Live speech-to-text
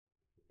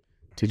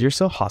Dude, you're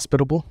so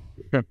hospitable.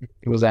 What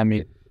does that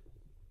mean?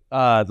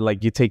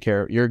 Like you take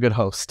care. You're a good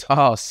host.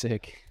 Oh,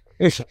 sick.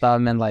 I thought I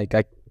meant like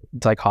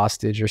it's like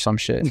hostage or some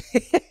shit.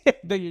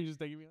 Then you're just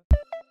taking me.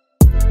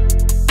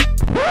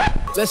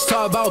 Let's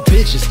talk about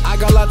bitches. I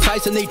got a lot of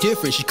types and they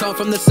different. She come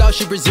from the south,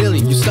 she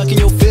Brazilian. You stuck in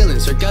your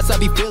feelings. Her guts I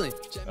be feeling.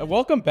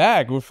 Welcome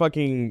back. We're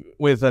fucking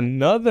with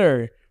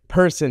another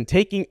person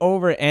taking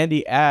over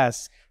Andy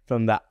ass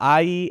from the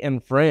IE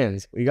and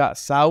Friends. We got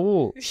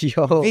Saul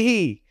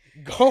V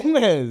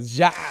Gomez.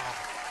 Yeah.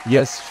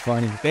 Yes,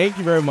 funny. Thank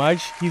you very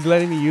much. He's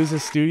letting me use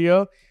his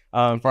studio.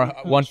 For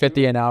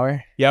 $150 an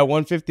hour. Yeah,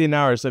 $150 an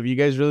hour. So if you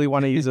guys really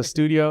want to use a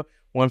studio,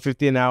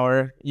 $150 an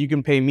hour, you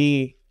can pay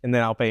me and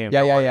then I'll pay him.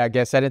 Yeah.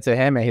 Get send it to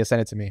him and he'll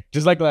send it to me.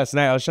 Just like last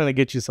night, I was trying to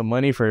get you some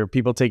money for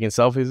people taking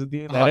selfies with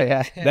you.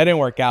 That didn't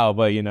work out,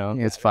 but you know.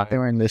 It's fine. They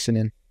weren't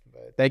listening.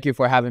 Thank you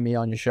for having me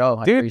on your show.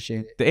 I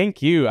appreciate it.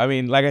 Thank you. I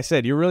mean, like I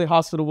said, you're really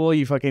hospitable.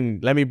 You fucking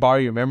let me borrow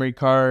your memory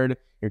card,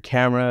 your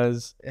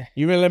cameras.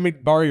 You even let me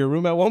borrow your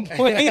room at one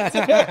point.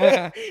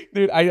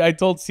 Dude, I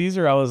told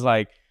Caesar, I was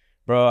like,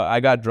 bro, I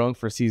got drunk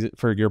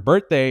for your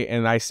birthday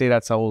and I stayed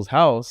at Saul's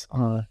house.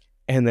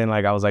 And then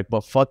like I was like,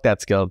 but fuck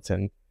that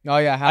skeleton. Oh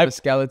yeah, I have a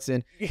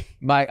skeleton.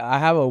 I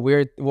have a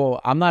weird,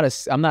 I'm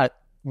not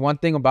one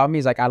thing about me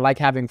is like I like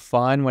having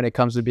fun when it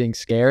comes to being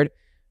scared,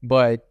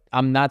 but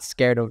I'm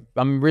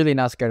really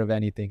not scared of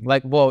anything.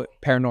 Like,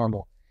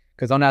 paranormal.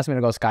 Because don't ask me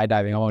to go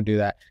skydiving. I won't do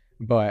that.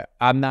 But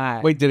I'm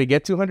not. Wait, did it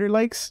get 200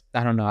 likes?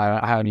 I don't know.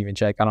 I haven't even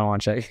checked. I don't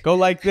want to check. Go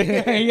like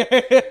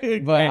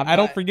that. But I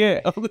don't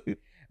forget.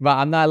 But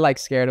I'm not like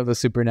scared of the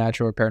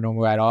supernatural or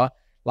paranormal at all.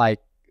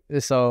 Like,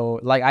 so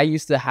like I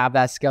used to have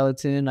that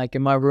skeleton like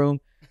in my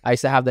room. I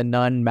used to have the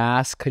nun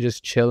mask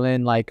just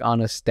chilling like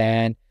on a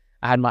stand.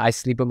 I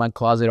sleep with my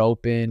closet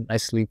open. I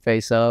sleep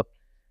face up.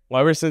 Well,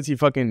 ever since you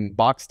fucking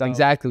boxed out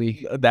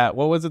exactly that,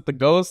 what was it? The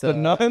ghost, the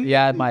nun?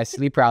 Yeah, my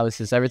sleep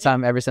paralysis. Ever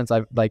since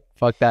I like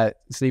fucked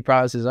that sleep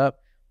paralysis up,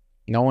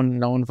 no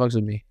one fucks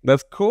with me.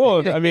 That's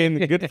cool. I mean,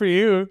 good for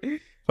you.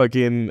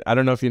 Fucking, I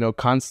don't know if you know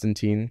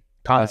Constantine.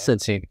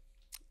 Constantine.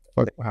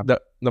 The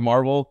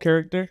Marvel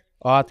character?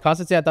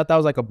 Constantine, I thought that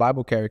was like a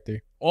Bible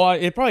character. Well,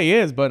 it probably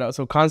is, but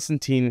so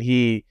Constantine,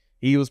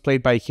 he was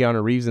played by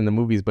Keanu Reeves in the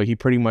movies, but he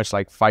pretty much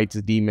like fights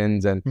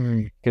demons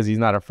and because he's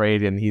not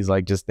afraid and he's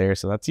like just there.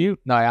 So that's you.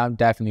 No, I'm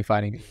definitely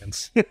fighting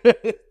demons.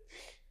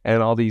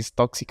 And all these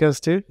toxicas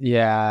too?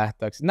 Yeah,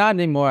 not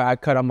anymore. I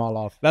cut them all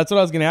off. That's what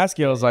I was gonna ask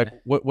you. I was like,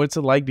 what's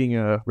it like being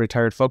a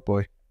retired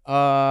fuckboy?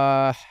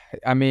 I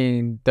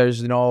mean,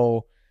 there's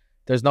no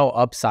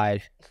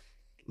upside.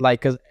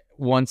 Like, cause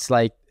once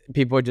like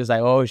people are just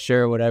like, oh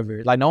sure,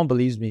 whatever. Like no one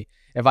believes me.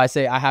 If I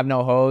say I have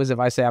no hoes, if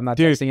I say I'm not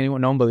texting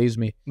anyone, no one believes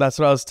me. That's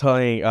what I was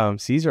telling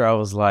Caesar. I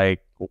was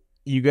like,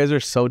 you guys are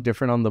so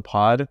different on the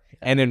pod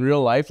and in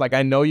real life. Like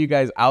I know you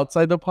guys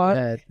outside the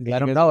pod. Let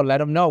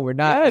them know. We're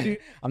not. Yeah, dude.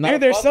 I'm not.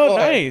 Dude, they're so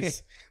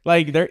nice.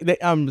 Like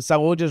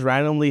Saul just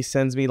randomly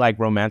sends me like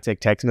romantic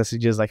text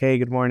messages like, hey,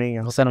 good morning.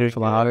 I'll send them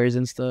flowers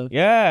and stuff.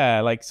 Yeah,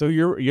 like so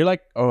you're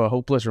like a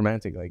hopeless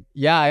romantic. Like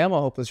yeah, I am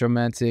a hopeless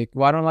romantic.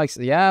 Well, I don't like.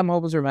 Yeah, I'm a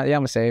hopeless romantic. Yeah,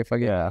 I'm gonna say it. Fuck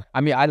it. Yeah.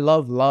 I mean, I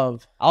love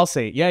love. I'll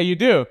say it. Yeah, you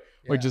do.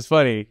 Yeah. Which is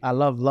funny. I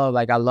love love.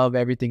 Like I love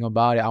everything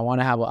about it. I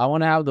want to have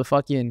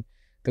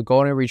the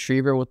golden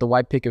retriever with the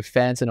white picket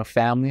fence and a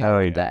family. I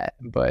like that.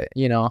 But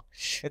you know,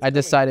 I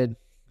decided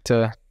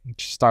to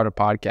start a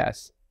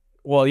podcast.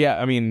 Well, yeah.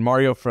 I mean,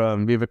 Mario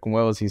from Viva Con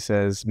Wells, he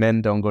says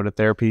men don't go to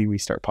therapy. We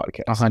start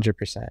podcasts.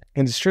 100%.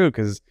 And it's true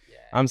because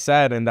I'm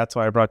sad, and that's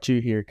why I brought you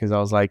here because I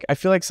was like, I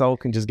feel like Saul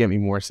can just get me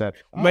more sad.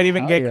 We might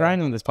even get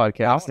crying on this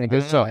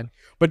podcast.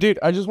 But dude,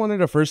 I just wanted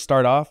to first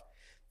start off.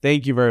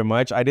 Thank you very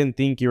much. I didn't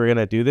think you were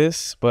gonna do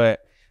this,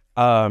 but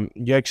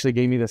you actually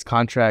gave me this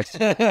contract.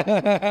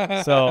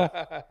 So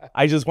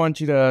I just want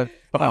you to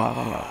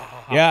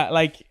yeah,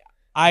 like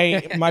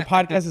my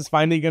podcast is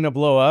finally gonna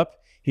blow up.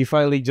 He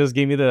finally just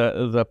gave me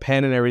the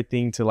pen and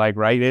everything to like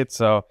write it.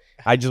 So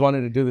I just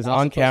wanted to do this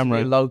on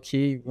camera. Low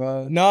key,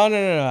 bro. No.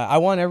 I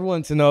want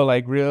everyone to know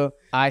like real.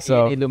 I see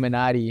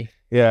Illuminati.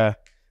 Yeah.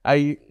 There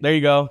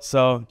you go.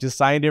 So just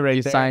signed it right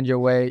You there. signed your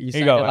way. You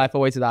signed your life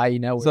away to the IE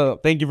network. So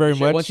thank you very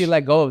much. Once you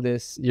let go of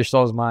this, your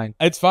soul's mine.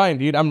 It's fine,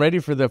 dude. I'm ready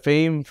for the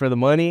fame, for the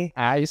money.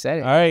 You said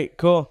it. All right,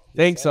 cool.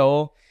 Thanks,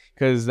 Saul.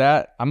 Because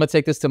I'm going to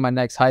take this to my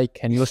next hike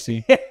and you'll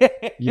see.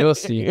 You'll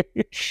see.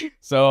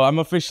 So I'm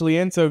officially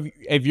in. So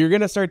if you're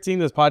going to start seeing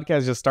this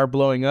podcast just start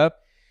blowing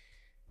up,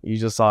 you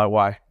just saw it.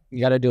 Why?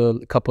 You got to do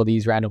a couple of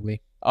these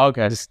randomly.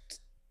 Okay.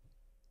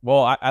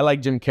 Well, I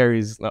like Jim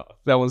Carrey's. No,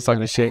 that one's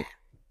talking shit.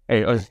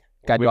 Hey,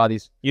 gotta do all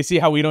these. You see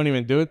how we don't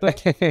even do it though?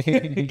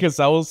 Because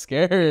I was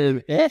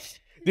scared.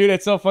 Dude,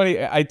 it's so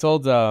funny. I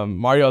told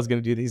Mario I was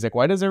gonna do this. He's like,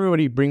 why does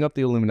everybody bring up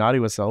the Illuminati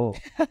with Saul?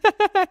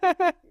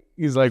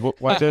 He's like,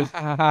 what does?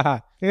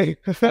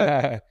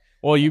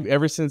 Well,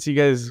 ever since you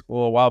guys, a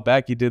while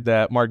back, you did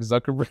that Mark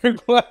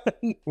Zuckerberg one.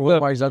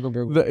 Mark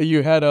Zuckerberg?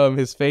 You had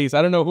his face.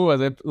 I don't know who it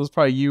was. It was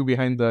probably you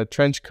behind the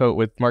trench coat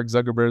with Mark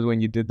Zuckerberg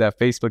when you did that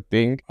Facebook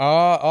thing.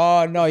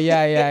 Oh no,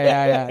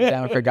 yeah.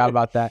 Damn, I forgot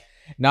about that.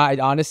 No,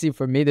 honestly,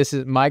 for me, this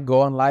is my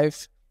goal in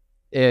life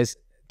is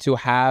to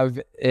have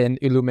an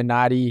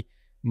Illuminati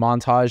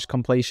montage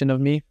compilation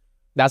of me.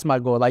 That's my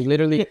goal. Like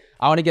literally,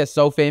 I want to get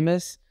so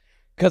famous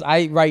because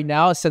right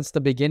now, since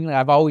the beginning,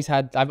 I've always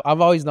known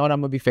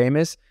I'm gonna be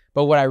famous.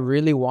 But what I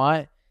really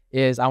want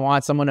is I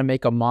want someone to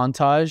make a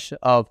montage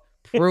of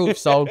proof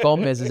Saul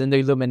Gomez is in the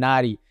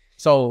Illuminati.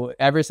 So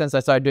ever since I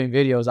started doing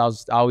videos,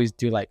 I always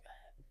do like,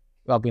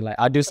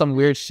 I'll do some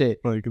weird shit.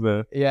 Like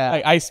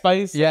like Ice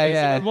Spice.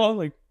 Yeah.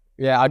 Like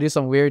yeah, I'll do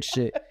some weird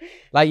shit.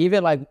 Like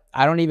even like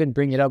I don't even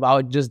bring it up.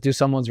 I'll just do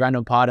someone's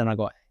random pod and I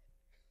go.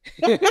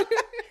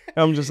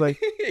 I'm just like,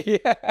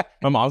 yeah.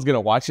 My mom's gonna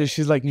watch it.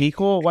 She's like,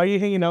 Nico, why are you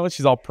hanging out?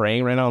 She's all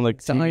praying right now. I'm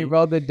like, tell me,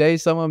 bro, the day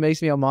someone makes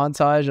me a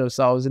montage of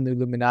Saul was in the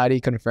Illuminati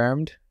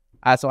confirmed,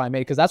 that's what I made.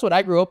 Because that's what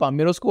I grew up on.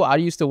 Middle school, I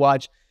used to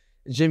watch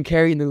Jim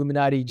Carrey in the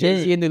Illuminati,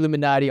 Jay-Z in the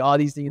Illuminati, all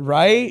these things.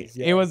 Right?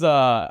 Yeah. It was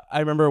I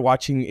remember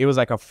watching. It was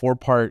like a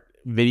 4-part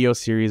video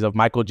series of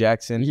Michael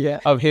Jackson.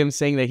 Yeah. Of him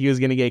saying that he was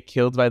gonna get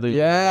killed by the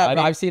Yeah,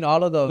 Illuminati. I've seen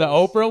all of those. The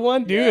Oprah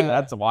one, dude. Yeah.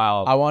 That's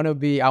wild. I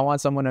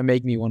want someone to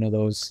make me one of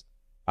those.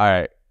 All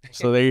right.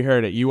 So there you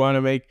heard it. You want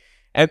to make,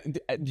 and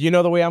do you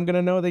know the way I'm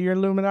gonna know that you're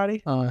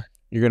Illuminati?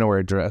 You're gonna wear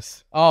a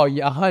dress. Oh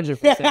yeah,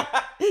 100%.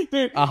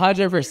 Dude,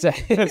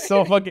 100%. it's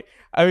so fucking.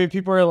 I mean,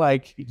 people are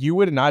like, you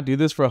would not do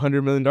this for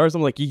 $100 million.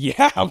 I'm like,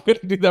 yeah, I'm gonna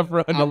do that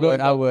for $100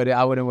 million.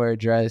 I wouldn't wear a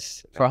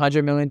dress for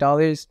 $100 million.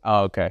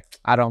 Oh, okay.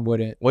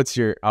 Wouldn't. What's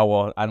your? Oh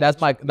well, I don't.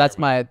 That's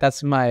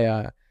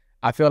my.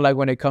 I feel like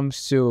when it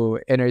comes to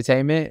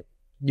entertainment,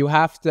 you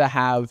have to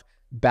have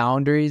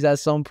boundaries at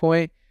some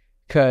point.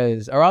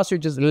 Or else you're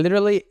just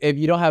literally, if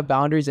you don't have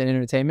boundaries in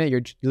entertainment,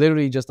 you're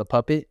literally just a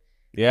puppet.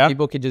 Yeah.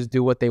 People can just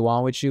do what they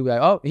want with you. Like,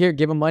 oh, here,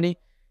 give him money.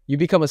 You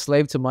become a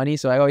slave to money.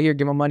 So, like, oh, here,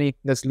 give him money.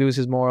 Let's lose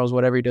his morals.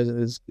 Whatever he does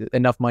is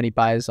enough money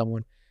buys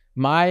someone.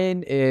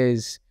 Mine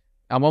is,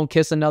 I won't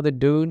kiss another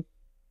dude.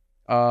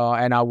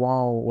 And I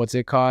won't, what's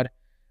it called?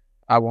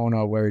 I won't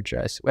wear a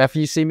dress. If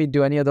you see me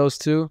do any of those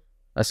two,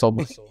 I sold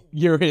my soul.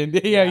 You're in.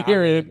 Yeah,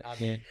 you're in.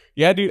 I'm in.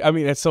 Yeah, dude. I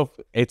mean,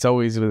 it's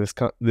always with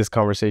this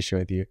conversation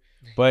with you.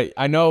 But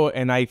I know,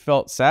 and I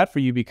felt sad for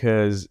you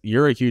because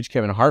you're a huge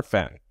Kevin Hart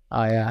fan.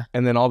 Oh, yeah.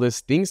 And then all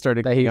this thing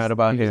started coming out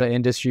about him. He's an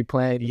industry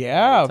plant.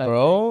 Yeah,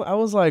 bro. I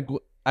was like,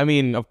 I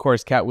mean, of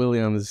course, Cat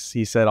Williams,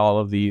 he said all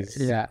of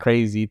these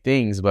crazy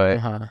things,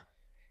 but.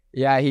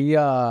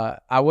 Yeah,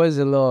 I was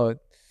a little,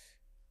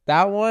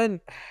 that one,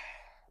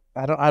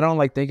 I don't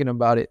like thinking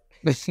about it.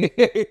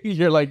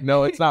 You're like,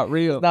 no, it's not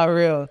real. It's not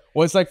real.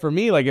 Well, it's like for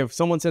me, like if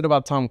someone said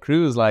about Tom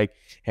Cruise, like,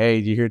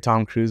 hey, do you hear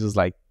Tom Cruise is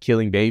like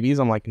killing babies?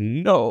 I'm like,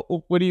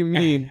 no, what do you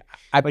mean?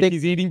 I think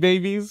he's eating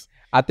babies.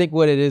 I think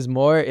what it is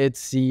more,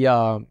 it's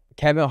the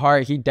Kevin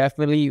Hart. He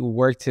definitely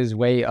worked his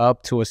way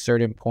up to a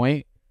certain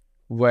point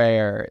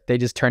where they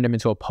just turned him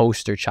into a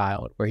poster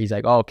child, where he's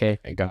like, oh, okay,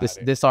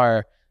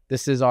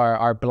 this is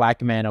our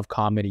black man of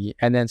comedy,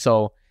 and then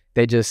so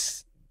they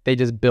just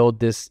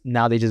build this.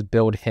 Now they just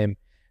build him.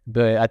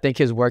 But I think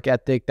his work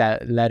ethic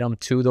that led him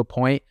to the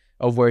point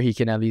of where he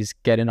can at least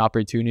get an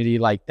opportunity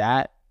like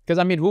that. Because,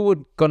 I mean, who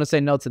would gonna say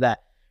no to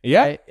that?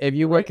 Yeah. Right? If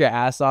you work your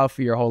ass off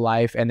for your whole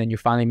life and then you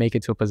finally make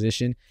it to a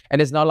position, and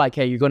it's not like,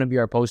 hey, you're going to be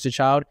our poster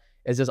child.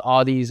 It's just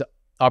all these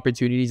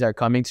opportunities are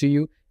coming to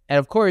you. And,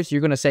 of course, you're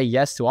going to say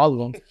yes to all of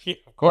them. Yeah,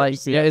 of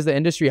course. Like, is the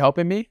industry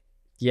helping me?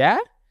 Yeah.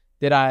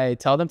 Did I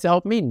tell them to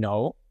help me?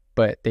 No.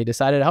 But they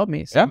decided to help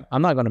me. So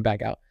I'm not going to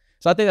back out.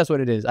 So I think that's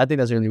what it is. I think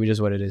that's really just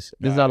what it is.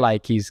 It's not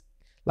like he's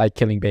like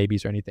killing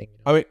babies or anything.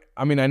 I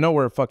mean, I know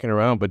we're fucking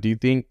around, but do you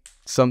think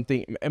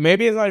something,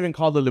 maybe it's not even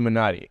called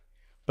Illuminati,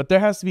 but there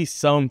has to be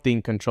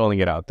something controlling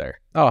it out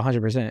there. Oh,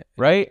 100%.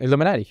 Right?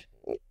 Illuminati.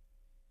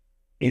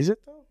 Is it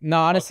though? No,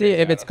 honestly,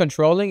 if it's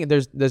controlling,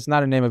 there's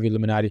not a name of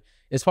Illuminati.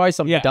 It's probably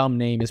some dumb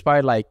name. It's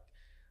probably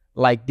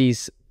like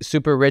these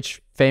super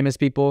rich, famous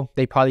people.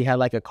 They probably had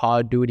like a Call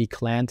of Duty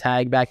clan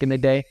tag back in the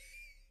day.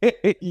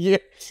 Yeah.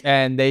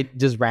 And they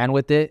just ran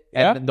with it.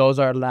 And those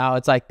are allowed.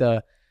 It's like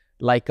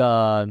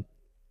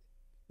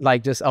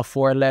like just a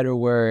 4-letter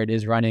word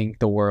is running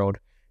the world.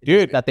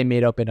 Dude, that they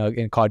made up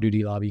in Call of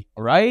Duty lobby.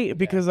 Right?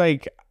 Because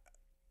like,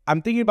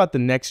 I'm thinking about the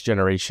next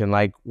generation.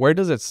 Like, where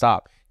does it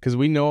stop? Because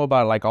we know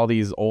about like all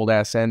these old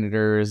ass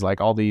senators,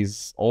 like all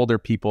these older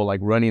people like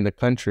running the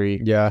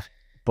country. Yeah.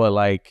 But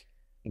like,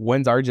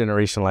 when's our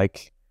generation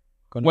like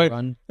gonna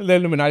run? The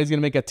Illuminati's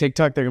gonna make a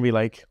TikTok. They're gonna be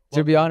like,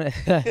 to be honest,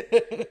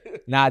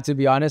 to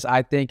be honest,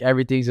 I think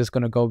everything's just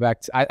gonna go back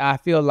to. I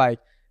feel like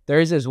there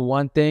is this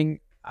one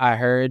thing I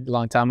heard a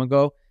long time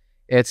ago.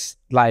 It's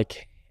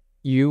like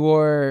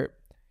you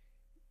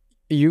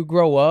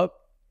grow up.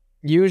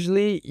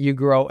 Usually, you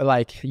grow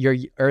like your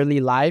early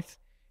life.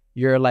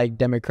 You're like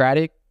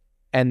Democratic,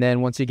 and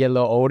then once you get a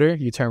little older,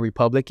 you turn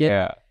Republican.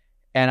 Yeah.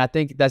 And I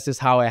think that's just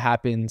how it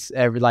happens.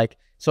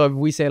 So if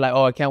we say like,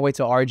 oh, I can't wait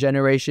till our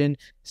generation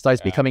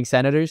starts becoming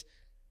senators,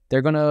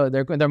 their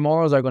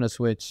morals are gonna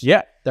switch.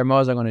 Yeah, their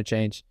morals are gonna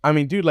change. I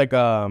mean, dude, like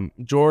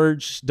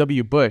George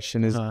W. Bush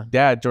and his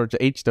dad, George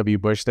H.W.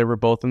 Bush, they were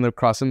both in the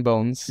Cross and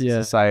Bones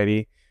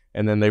Society,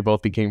 and then they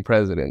both became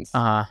presidents.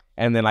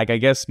 And then like I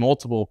guess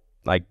multiple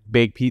like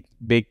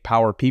big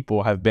power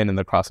people have been in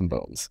the Cross and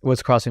Bones.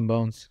 What's Crossing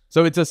Bones?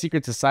 So it's a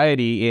secret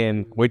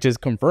society which is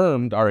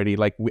confirmed already.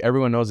 Like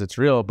everyone knows it's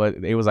real,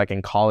 but it was like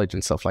in college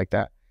and stuff like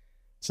that.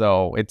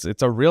 So it's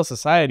a real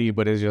society,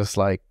 but it's just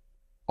like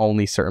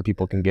only certain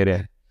people can get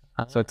in.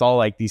 So it's all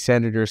like these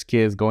senators'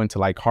 kids going to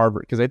like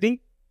Harvard, because I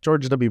think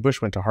George W.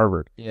 Bush went to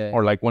Harvard,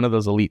 or like one of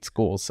those elite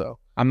schools. So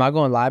I'm not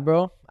gonna lie,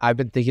 bro. I've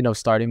been thinking of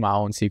starting my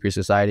own secret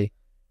society,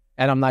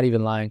 and I'm not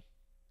even lying.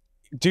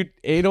 Dude,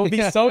 it'll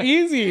be so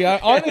easy.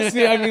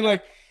 Honestly, I mean,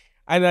 like,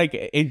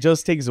 it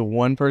just takes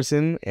one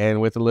person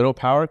and with a little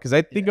power. Because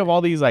I think of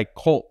all these like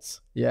cults.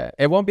 Yeah,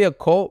 it won't be a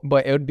cult,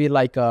 but it would be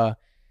like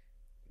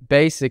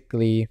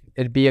basically,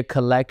 it'd be a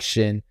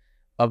collection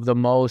of the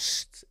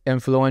most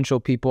influential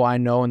people I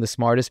know and the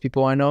smartest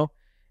people I know,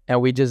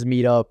 and we just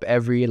meet up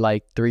every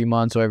like 3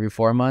 months or every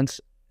 4 months,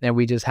 and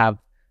we just have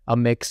a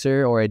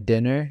mixer or a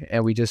dinner,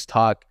 and we just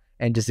talk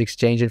and just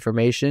exchange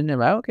information. And I'm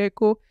like, okay,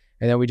 cool.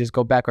 And then we just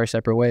go back our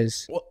separate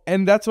ways. Well,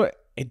 and that's what,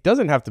 it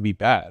doesn't have to be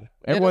bad.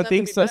 Everyone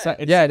thinks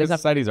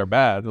societies are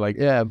bad. Like,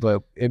 yeah,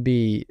 but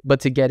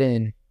to get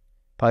in,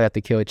 probably have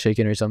to kill a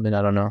chicken or something.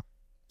 I don't know.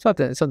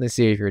 Something to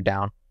see if you're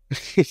down.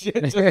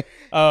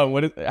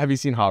 Have you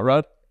seen Hot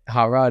Rod?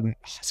 Hot Rod,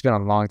 it's been a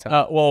long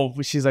time. Well,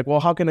 she's like,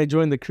 well, how can I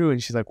join the crew?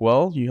 And she's like,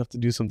 well, you have to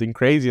do something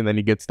crazy. And then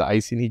he gets the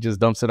ice and he just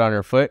dumps it on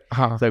her foot.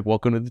 It's like,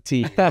 welcome to the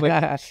team.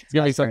 It's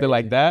gonna be something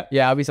like that.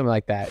 Yeah, I'll be something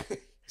like that.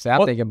 So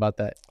I'm thinking about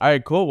that. All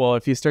right, cool. Well,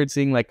 if you start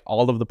seeing like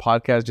all of the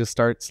podcasts just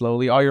start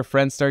slowly, all your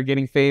friends start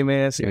getting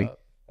famous,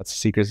 that's a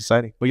secret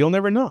society. But you'll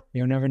never know.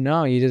 You'll never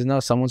know. You just know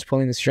someone's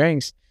pulling the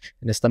strings,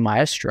 and it's the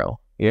maestro.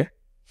 Yeah.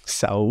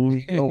 Saul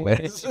V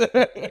Gomez.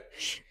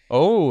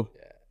 Oh,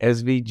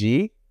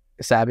 SVG?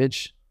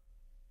 Savage.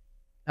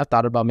 I've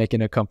thought about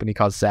making a company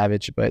called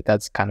Savage, but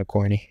that's kind of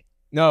corny.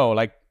 No,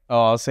 like, I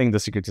was saying the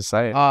secret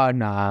society. Oh,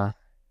 nah.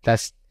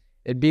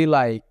 It'd be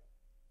like,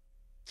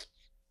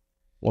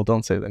 well,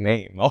 don't say the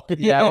name.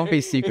 Yeah, it won't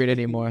be secret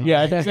anymore.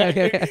 Yeah,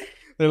 exactly.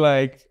 They're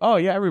like, oh,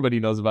 yeah, everybody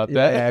knows about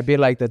that. Yeah, it'd be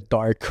like the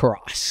Dark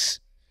Cross.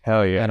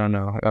 Hell yeah. I don't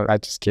know. I'm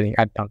just kidding.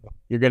 I don't know.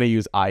 You're going to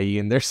use IE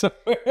in there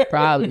somewhere.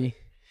 Probably.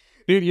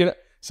 Dude,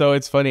 so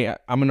it's funny.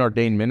 I'm an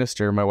ordained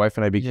minister. My wife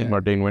and I became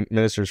ordained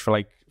ministers for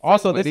like...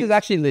 Also, this is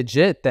actually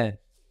legit then.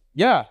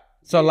 Yeah.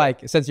 So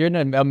like, since you're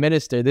a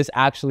minister, this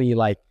actually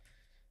like...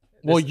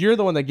 Well, you're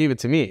the one that gave it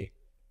to me.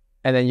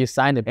 And then you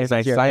signed it. And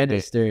I signed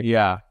it.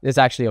 Yeah. It's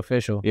actually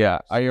official. Yeah.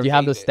 Do you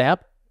have the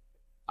stamp?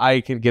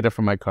 I can get it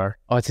from my car.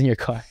 Oh, it's in your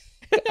car.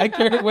 I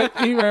carry it with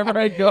me wherever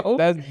I go.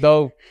 That's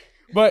dope.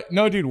 But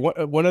no, dude,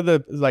 one of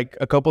the, like,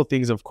 a couple of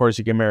things, of course,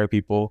 you can marry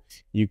people.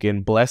 You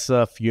can bless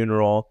a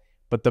funeral.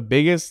 But the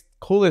biggest,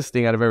 coolest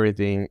thing out of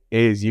everything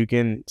is you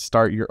can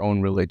start your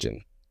own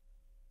religion.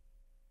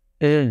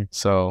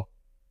 So...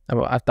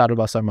 I've thought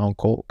about starting my own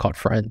cult called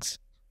Friends.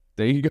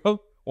 There you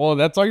go. Well,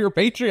 that's all your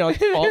Patreon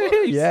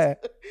followers. Yeah.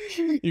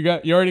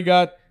 You already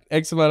got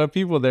X amount of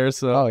people there,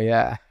 so. Oh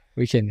yeah.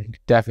 I can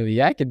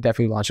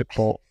definitely launch a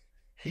cult.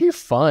 It'd be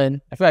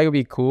fun. I feel like it'd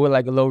be cool,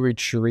 like a little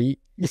retreat.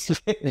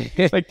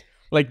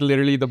 like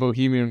literally the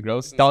Bohemian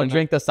Ghost. Don't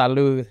drink the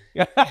salud.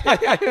 Yeah,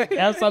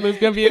 salud's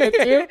gonna be in it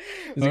too.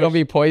 It's gonna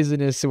be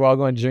poisonous, so we're all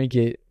gonna drink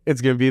it.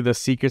 It's gonna be the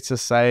secret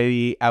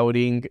society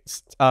outing,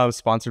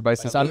 sponsored by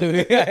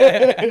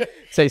Salud.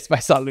 Taste by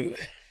Salud.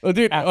 Well,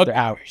 dude, after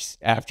hours.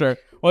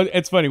 Well,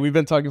 it's funny. We've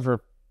been talking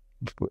for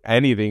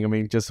anything. I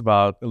mean, just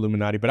about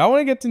Illuminati. But I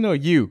want to get to know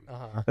you.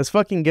 Let's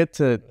fucking get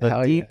to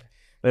the deep. Yeah.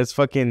 Let's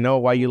fucking know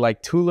why you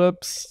like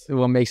tulips.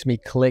 What makes me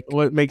click?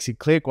 What makes you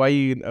click? Why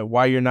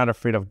you're not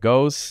afraid of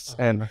ghosts?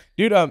 And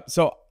dude,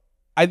 so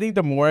I think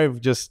the more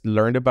I've just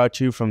learned about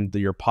you from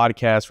your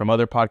podcast, from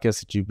other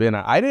podcasts that you've been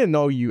on, I didn't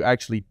know you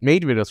actually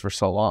made videos for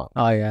so long.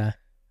 Oh yeah,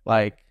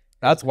 like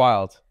that's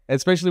wild.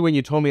 Especially when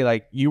you told me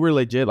like you were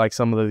legit like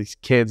some of these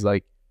kids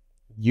like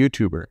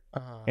YouTuber,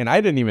 and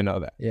I didn't even know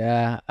that.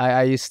 Yeah,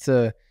 I used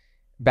to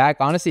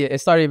honestly, it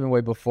started even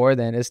way before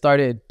then. It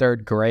started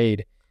 3rd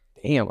grade.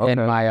 Damn. Okay. In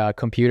my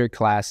computer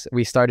class,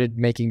 we started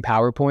making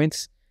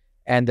PowerPoints,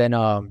 and then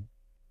in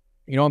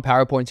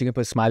PowerPoints you can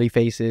put smiley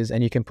faces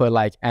and you can put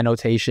like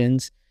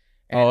annotations.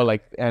 And,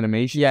 like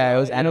animations. Yeah, it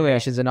was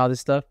animations and all this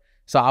stuff.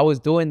 So I was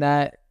doing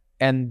that,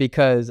 and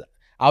because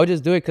I would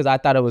just do it because I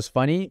thought it was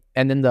funny,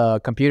 and then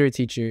the computer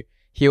teacher,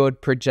 he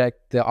would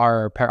project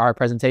our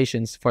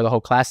presentations for the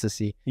whole class to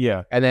see.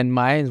 Yeah. And then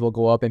mine will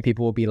go up and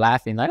people will be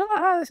laughing like,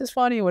 this is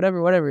funny,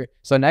 whatever.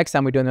 So next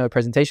time we do another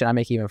presentation, I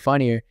make it even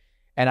funnier.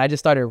 And I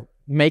just started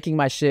making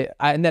my shit.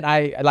 And then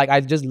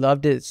I just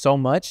loved it so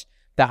much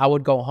that I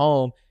would go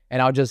home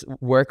and I'll just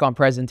work on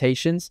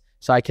presentations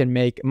so I can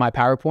make my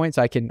PowerPoint.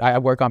 I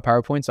work on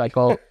PowerPoint. So I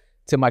go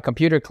to my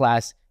computer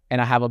class and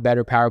I have a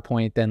better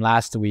PowerPoint than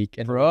last week.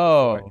 And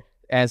bro.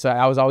 And so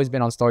I was always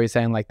been on story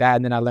saying like that.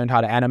 And then I learned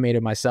how to animate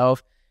it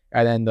myself.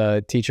 And then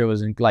the teacher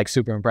was like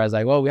super impressed.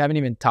 Like, well, we haven't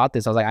even taught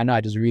this. I was like, I know,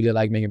 I just really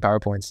like making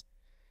PowerPoints.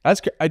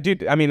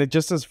 I mean,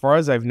 just as far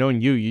as I've known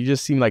you, you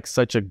just seem like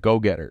such a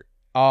go-getter.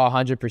 Oh,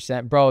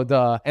 100%,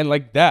 bro. And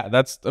like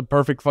that's a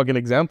perfect fucking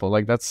example.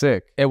 Like that's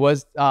sick. It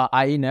was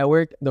IE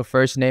Network. The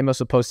first name was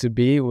supposed to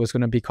be was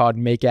going to be called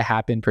Make It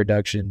Happen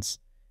Productions,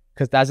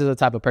 because that's just the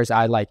type of person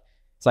I like.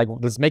 It's like,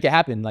 let's make it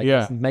happen. Like,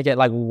 let's make it,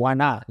 like, why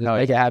not? Just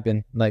make it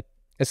happen. Like,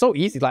 it's so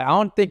easy. Like, I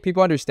don't think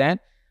people understand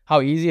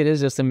how easy it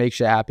is just to make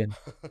shit happen.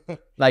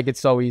 Like, it's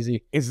so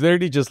easy. It's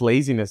literally just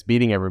laziness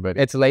beating everybody.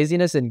 It's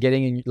laziness and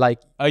getting in, like,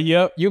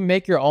 yep. You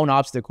make your own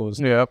obstacles.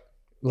 Yep.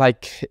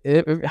 Like,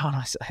 I don't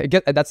know,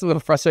 that's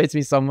what frustrates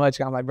me so much.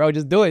 I'm like, bro,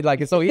 just do it.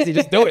 Like, it's so easy.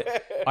 Just do it.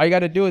 All you got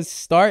to do is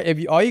start.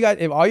 If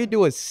all you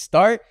do is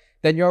start,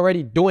 then you're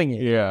already doing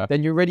it. Yeah.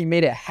 Then you already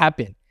made it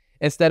happen.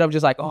 Instead of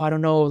just like, oh, I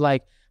don't know,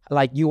 like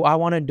I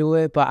want to do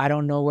it, but I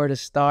don't know where to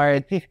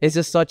start. It's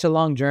just such a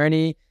long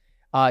journey.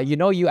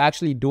 You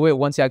actually do it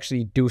once you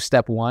actually do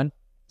step one.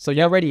 So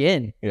you're already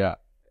in. Yeah.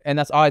 And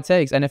that's all it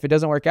takes. And if it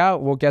doesn't work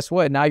out, well, guess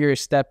what? Now you're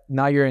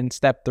in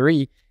step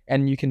 3,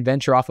 and you can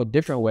venture off a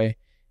different way.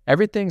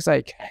 Everything's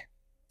like,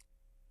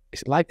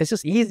 it's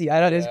just easy.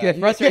 I don't. It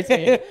frustrates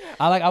me.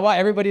 I want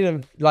everybody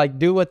to like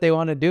do what they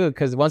want to do,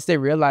 because once they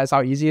realize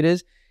how easy it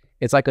is,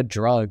 it's like a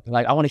drug.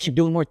 Like, I want to keep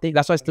doing more things.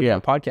 That's why I still do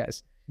a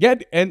podcast. Yeah,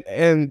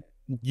 and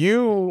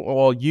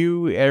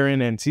you,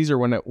 Aaron, and Caesar,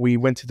 when we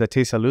went to the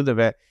Te Salud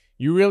event,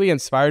 you really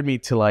inspired me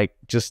to like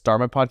just start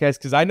my podcast,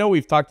 because I know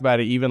we've talked about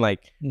it even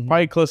like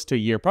probably close to a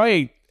year.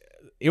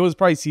 It was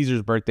probably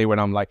Caesar's birthday when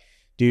I'm like,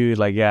 dude,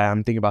 like, yeah,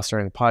 I'm thinking about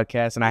starting a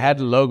podcast, and I had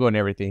the logo and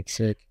everything.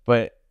 Sick.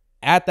 But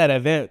at that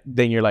event,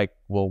 then you're like,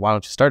 well, why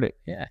don't you start it?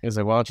 Yeah. He was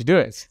like, why don't you do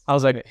it? I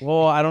was like,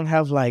 well, I don't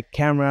have like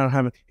camera. I don't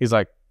have. He's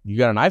like, you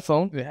got an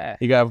iPhone? Yeah.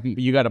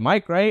 You got a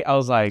mic, right? I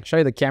was like, show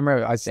you the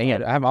camera. I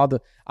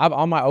have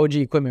all my OG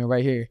equipment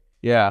right here.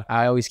 Yeah.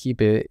 I always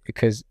keep it,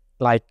 because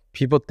like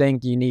people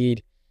think you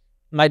need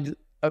my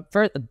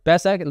first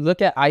best. I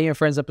look at IE and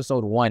Friends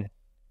episode 1.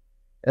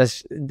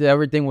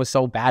 Everything was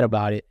so bad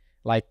about it.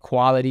 Like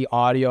quality,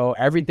 audio,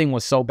 everything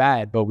was so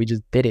bad, but we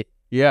just did it.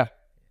 Yeah.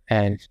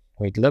 And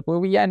wait, look where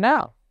we at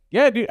now.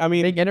 Yeah, dude. I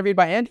mean, being interviewed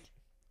by Andy.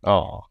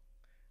 Oh,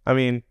 I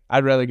mean,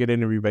 I'd rather get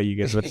interviewed by you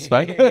guys, but it's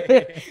fine.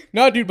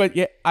 No, dude, but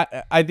yeah,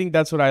 I think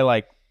that's what I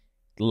like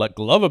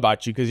love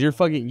about you, because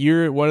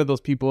you're one of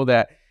those people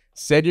that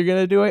said you're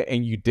gonna do it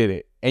and you did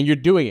it, and you're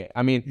doing it.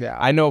 I mean,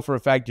 I know for a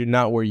fact you're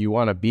not where you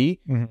want to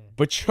be,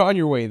 but you're on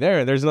your way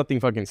there. There's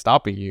nothing fucking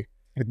stopping you.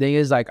 The thing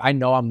is, like, I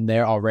know I'm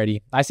there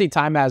already. I see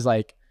time as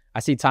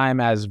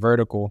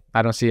vertical.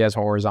 I don't see it as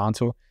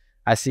horizontal.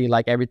 I see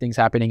like everything's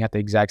happening at the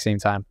exact same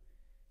time.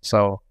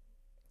 So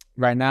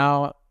right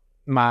now,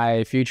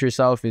 my future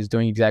self is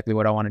doing exactly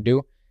what I want to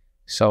do.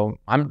 So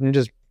I'm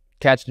just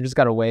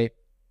gotta wait.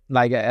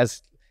 Like,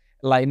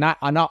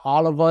 not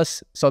all of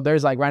us. So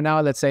there's like, right now,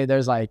 let's say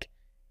there's like,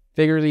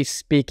 figuratively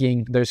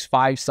speaking, there's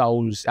 5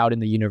 souls out in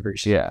the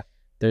universe. Yeah.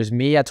 There's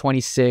me at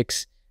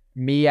 26,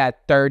 me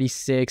at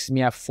 36,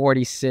 me at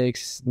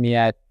 46, me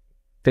at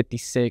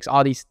 56,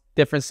 all these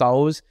different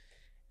souls.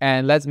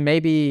 And let's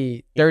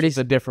maybe 30 is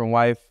a different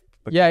wife.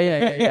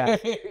 Yeah.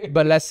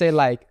 But let's say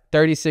like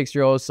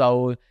 36-year-old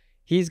soul,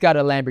 he's got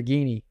a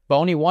Lamborghini, but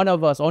only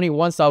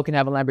one soul can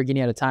have a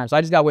Lamborghini at a time. So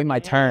I just gotta wait my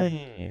turn.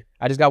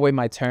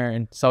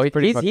 So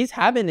he's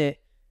having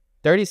it.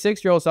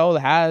 36-year-old soul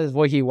has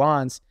what he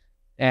wants,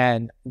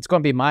 and it's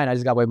gonna be mine. I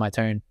just gotta wait my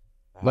turn.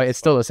 But it's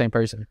still the same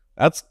person.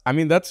 That's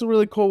a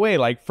really cool way.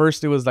 Like,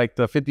 first it was like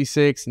the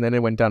 56, and then it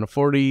went down to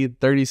 40,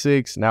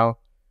 36. Now,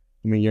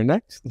 I mean, you're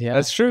next. Yeah,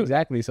 that's true.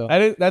 Exactly. So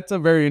that's a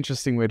very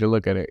interesting way to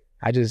look at it.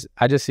 I just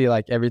see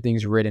like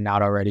everything's written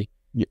out already.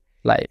 Yeah.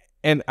 Like,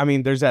 and I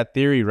mean, there's that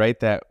theory, right,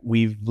 that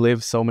we've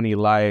lived so many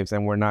lives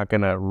and we're not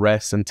gonna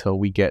rest until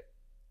we get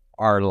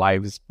our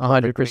lives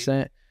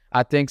 100%.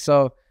 I think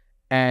so.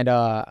 And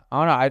I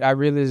don't know. I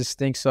really just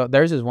think so.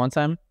 There's this one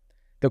time,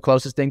 the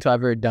closest thing to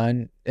I've ever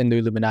done in the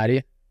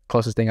Illuminati,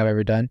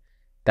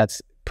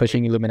 that's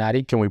pushing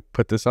Illuminati. Can we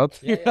put this up?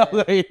 Yeah.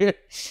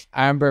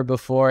 I remember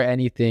before I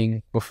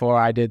did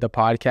the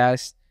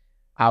podcast,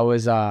 I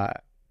was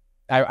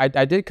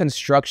I did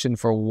construction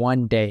for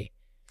one day,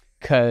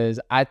 because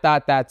I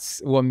thought that's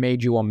what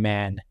made you a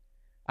man.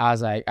 I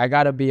was like, I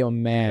gotta be a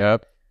man.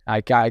 Yep.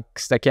 I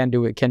can't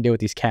deal with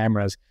these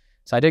cameras.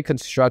 So I did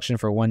construction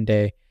for one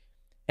day.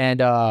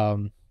 And I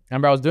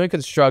remember I was doing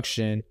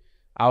construction.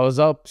 I was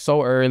up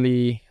so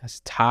early. I was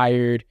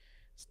tired,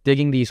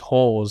 digging these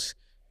holes.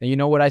 And you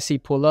know what I see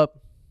pull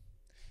up?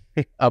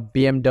 A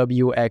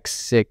BMW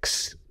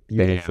X6.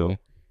 Beautiful.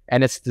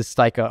 And it's just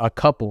like a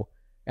couple.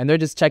 And they're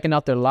just checking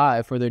out their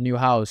lot for their new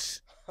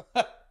house.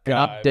 And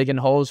I'm digging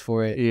holes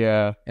for it.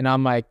 Yeah. And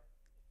I'm like,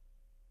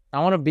 I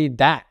want to be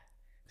that.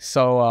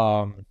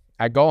 So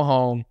I go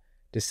home,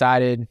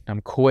 decided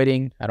I'm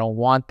quitting. I don't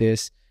want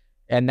this.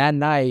 And that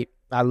night,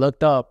 I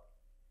looked up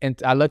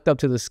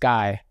to the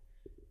sky,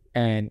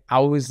 and I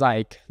was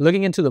like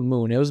looking into the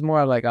moon. It was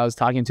more like I was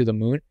talking to the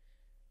moon,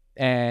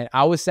 and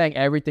I was saying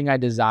everything I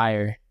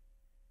desire.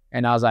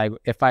 And I was like,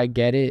 if I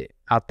get it,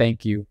 I'll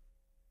thank you.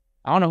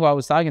 I don't know who I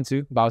was talking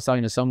to, but I was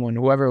talking to someone,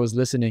 whoever was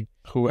listening.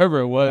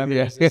 Whoever it was,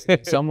 yeah.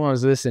 Someone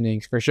was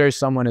listening. For sure,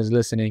 someone is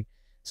listening.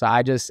 So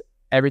I just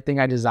everything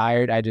I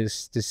desired. I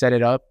just to set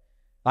it up.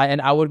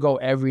 And I would go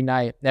every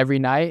night,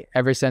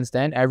 ever since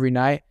then, every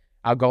night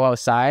I'll go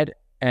outside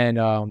and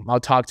I'll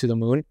talk to the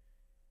moon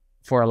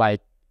for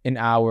like an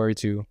hour or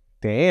two.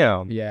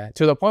 Damn. Yeah.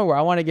 To the point where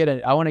I want to get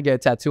a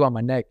tattoo on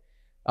my neck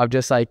of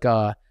just like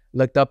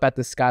looked up at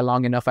the sky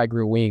long enough I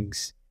grew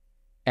wings.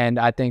 And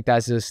I think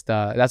that's just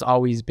that's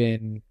always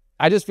been,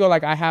 I just feel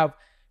like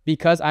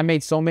because I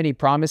made so many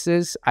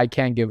promises, I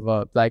can't give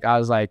up. Like I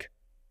was like,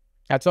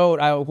 I told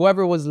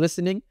whoever was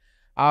listening,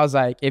 I was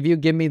like, if you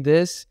give me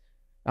this,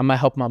 I'm gonna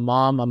help my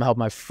mom, I'm gonna help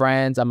my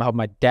friends, I'm gonna help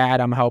my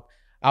dad, I'm gonna help.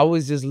 I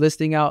was just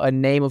listing out a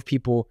name of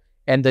people,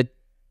 and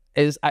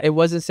I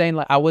wasn't saying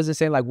like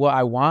what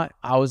I want.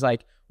 I was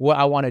like what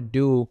I want to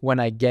do when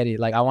I get it.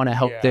 Like I want to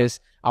help this,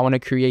 I want to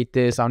create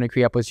this, I want to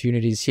create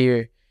opportunities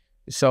here.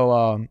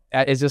 So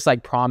it's just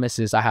like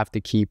promises I have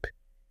to keep.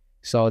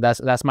 So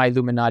that's my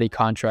Illuminati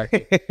contract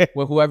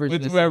with whoever's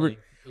listening. Whoever.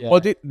 Yeah. Well,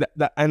 dude,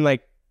 and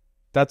like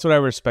that's what I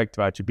respect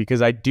about you,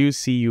 because I do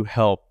see you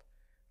help.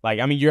 Like,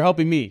 I mean, you're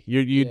helping me.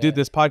 You did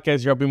this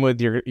podcast. You're helping me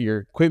with your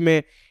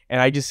equipment, and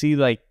I just see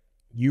like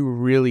you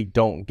really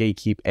don't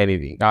gatekeep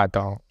anything. I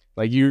don't.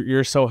 Like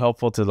you're so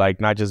helpful to like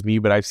not just me,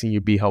 but I've seen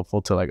you be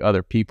helpful to like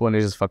other people, and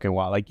it's just fucking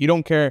wild. Like you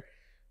don't care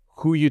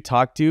who you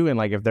talk to, and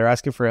like if they're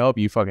asking for help,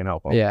 you fucking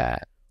help them. Yeah,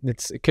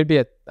 it could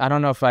be I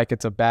don't know if like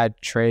it's a bad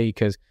trait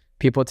because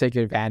people take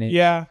advantage.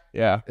 Yeah.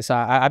 So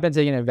I've been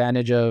taking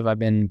advantage of. I've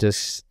been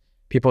just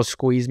people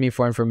squeeze me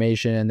for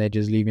information and they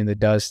just leave me in the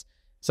dust.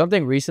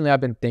 Something recently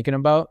I've been thinking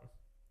about,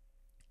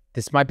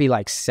 this might be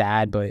like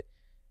sad, but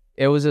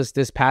it was just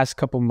this past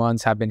couple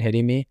months have been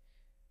hitting me.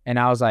 And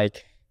I was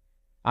like,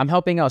 I'm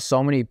helping out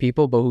so many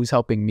people, but who's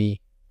helping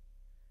me?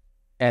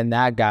 And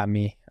that got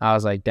me. I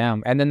was like,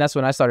 damn. And then that's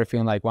when I started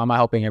feeling like, why am I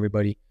helping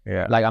everybody?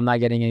 Yeah. Like I'm not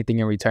getting anything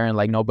in return.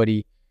 Like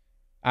nobody,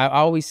 I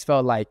always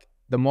felt like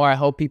the more I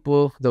help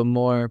people, the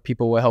more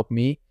people will help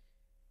me.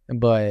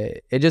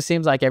 But it just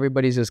seems like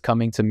everybody's just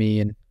coming to me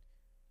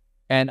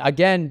and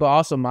again, but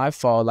also my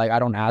fault. Like I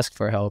don't ask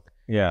for help.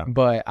 Yeah.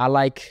 But I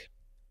like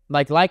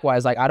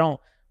likewise, like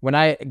when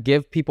I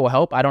give people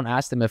help, I don't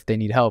ask them if they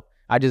need help.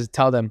 I just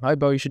tell them, hey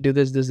bro, you should do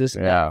this,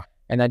 and that.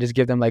 And I just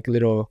give them like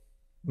little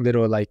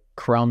like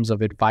crumbs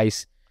of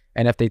advice.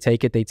 And if they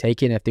take it, they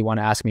take it. And if they want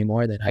to ask me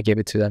more, then I give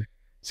it to them.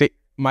 See,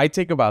 my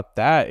take about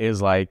that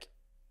is like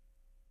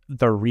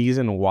the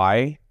reason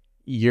why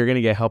you're going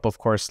to get help, of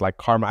course, like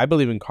karma. I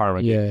believe in karma.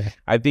 Yeah.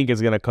 I think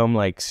it's going to come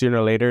like sooner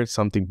or later.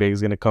 Something big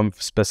is going to come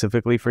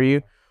specifically for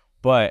you.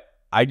 But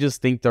I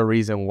just think the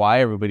reason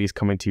why everybody's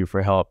coming to you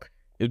for help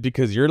is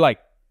because you're like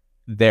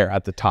there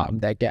at the top. I'm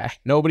that guy.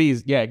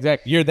 Yeah,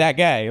 exactly. You're that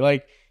guy.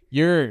 Like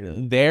you're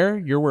there.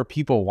 You're where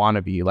people want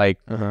to be. Like,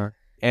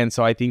 and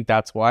so I think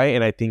that's why.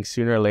 And I think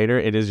sooner or later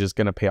it is just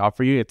going to pay off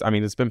for you.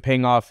 It's been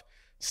paying off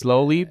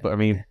slowly,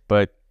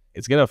 but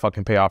it's going to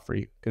fucking pay off for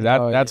you because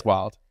that's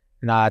wild.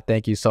 Nah,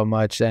 thank you so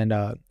much. And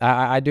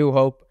I do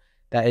hope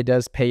that it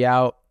does pay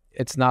out.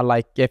 It's not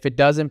like if it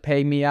doesn't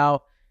pay me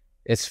out,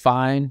 it's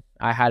fine.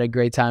 I had a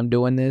great time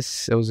doing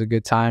this. It was a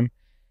good time.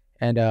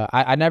 And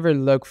I never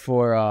look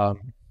for,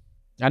 I'm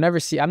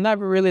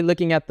never really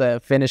looking at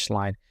the finish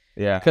line.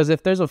 Yeah. Because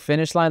if there's a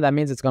finish line, that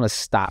means it's going to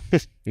stop.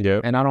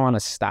 Yeah. And I don't want to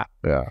stop.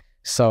 Yeah.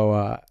 So,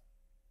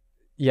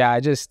 I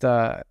just,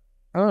 I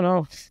don't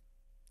know,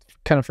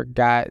 kind of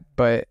forgot.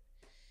 But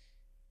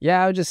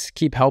yeah, I'll just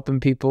keep helping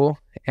people.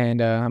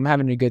 And I'm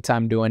having a good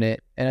time doing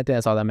it. And I think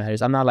that's all that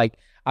matters. I'm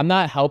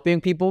not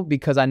helping people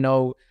because I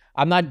know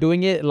I'm not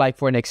doing it like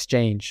for an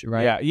exchange,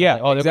 right? Yeah.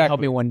 Like, they're gonna help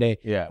me one day.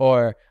 Yeah.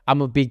 Or I'm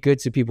gonna be good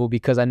to people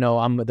because I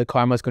know the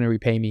karma's gonna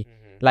repay me.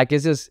 Like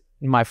it's just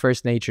my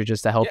first nature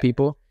just to help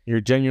people.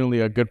 You're genuinely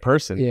a good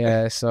person.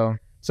 Yeah. So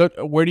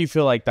where do you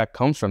feel like that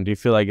comes from? Do you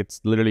feel like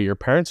it's literally your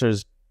parents, or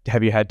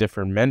have you had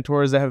different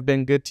mentors that have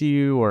been good to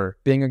you, or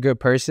being a good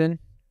person?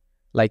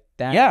 Like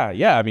that?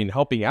 Yeah. I mean,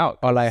 helping out.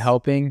 Or like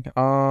helping?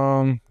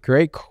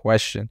 Great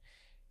question.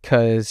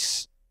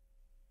 Cause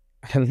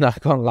I'm not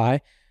gonna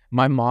lie,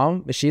 my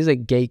mom, she's a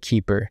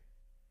gatekeeper.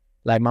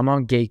 Like my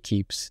mom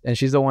gatekeeps, and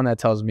she's the one that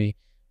tells me,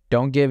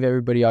 "Don't give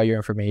everybody all your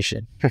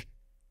information."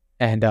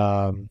 And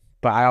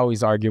but I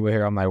always argue with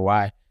her. I'm like,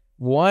 why?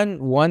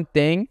 One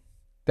thing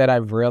that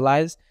I've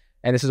realized,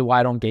 and this is why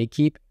I don't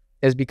gatekeep,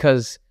 is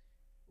because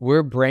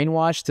we're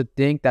brainwashed to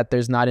think that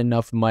there's not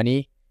enough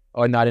money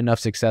or not enough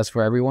success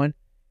for everyone.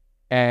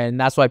 And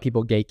that's why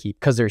people gatekeep,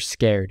 because they're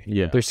scared.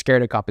 Yeah. They're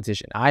scared of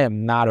competition. I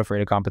am not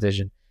afraid of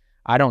competition.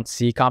 I don't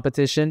see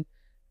competition.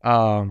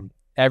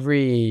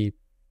 Every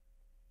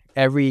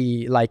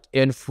like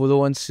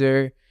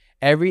influencer,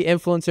 every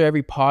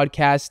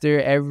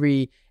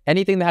podcaster,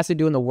 anything that has to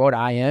do in the world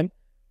I'm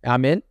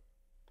in,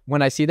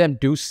 when I see them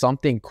do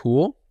something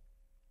cool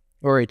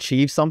or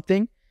achieve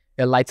something,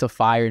 it lights a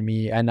fire in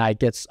me, and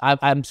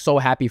I'm so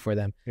happy for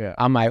them. Yeah.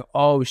 I'm like,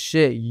 oh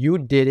shit, you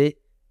did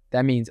it.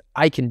 That means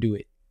I can do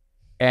it.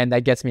 And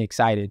that gets me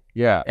excited.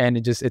 Yeah. And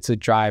it's a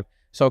drive.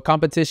 So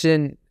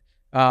competition,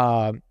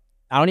 I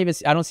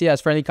don't see it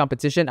as friendly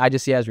competition. I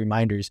just see it as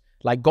reminders,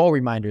 like goal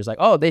reminders. Like,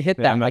 oh, they hit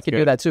that. I can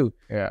do that too.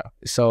 Yeah.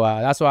 So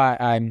that's why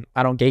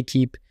I don't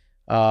gatekeep.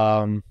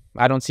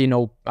 I don't see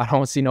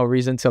no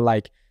reason to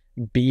like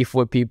beef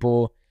with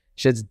people.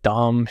 Shit's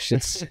dumb.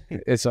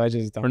 So I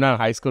just don't. We're not in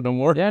high school no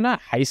more. Yeah,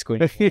 not high school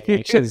anymore. Like,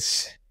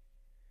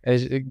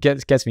 it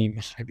gets me.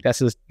 That's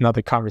just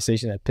another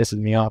conversation that pisses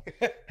me off.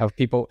 Have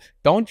people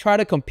don't try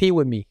to compete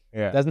with me.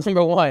 Yeah, that's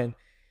number one.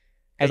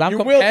 As I'm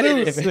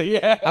competitive.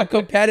 Yeah, I'm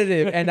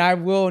competitive, and I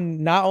will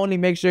not only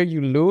make sure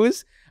you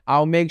lose,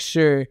 I'll make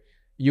sure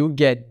you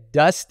get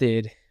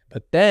dusted.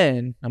 But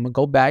then I'm gonna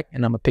go back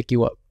and I'm gonna pick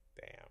you up.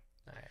 Damn.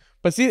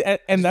 But see,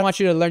 and I want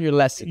you to learn your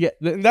lesson. Yeah,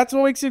 that's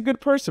what makes you a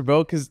good person,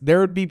 bro. Because there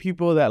would be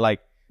people that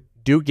like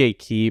do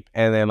gatekeep,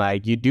 and then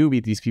like you do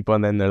meet these people,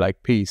 and then they're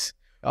like, peace.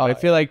 I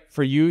feel like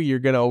for you, you're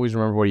gonna always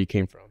remember where you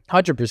came from.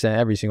 100%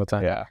 every single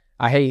time. Yeah.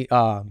 I hate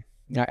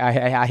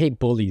I hate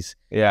bullies.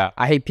 Yeah.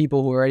 I hate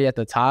people who are already at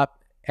the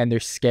top and they're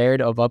scared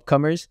of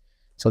upcomers,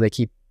 so they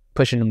keep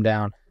pushing them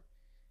down.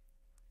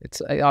 It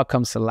all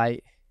comes to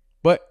light.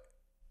 But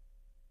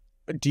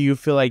do you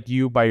feel like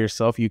you by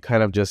yourself, you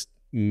kind of just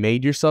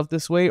made yourself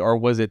this way, or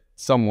was it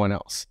someone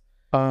else?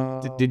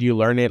 Did you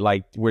learn it?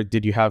 Like,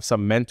 did you have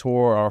some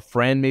mentor or a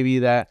friend maybe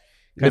that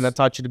kind of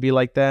taught you to be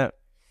like that?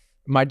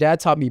 My dad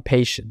taught me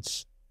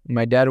patience.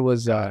 My dad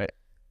is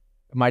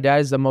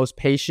the most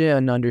patient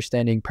and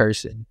understanding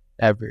person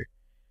ever.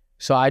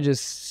 So I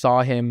just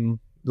saw him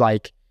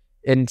like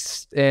in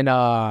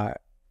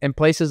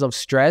places of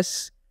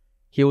stress,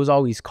 he was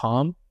always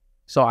calm.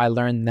 So I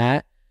learned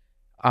that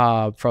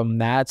from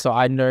that. So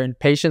I learned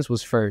patience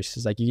was first.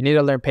 It's like you need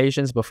to learn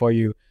patience before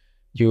you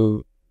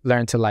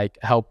learn to like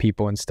help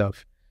people and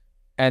stuff.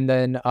 And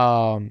then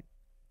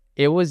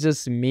it was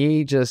just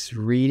me just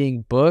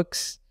reading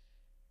books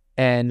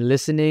and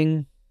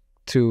listening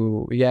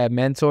to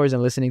mentors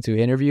and listening to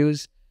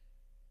interviews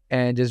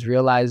and just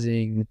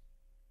realizing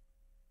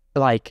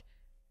like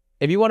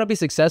if you want to be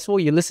successful,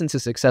 you listen to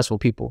successful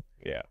people.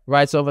 Yeah.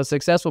 Right. So if a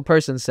successful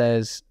person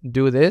says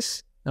do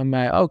this, I'm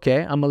like,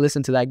 okay, I'm gonna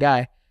listen to that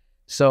guy.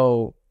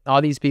 So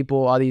all these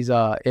people, all these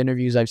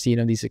interviews I've seen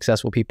of these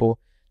successful people,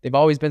 they've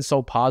always been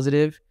so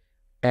positive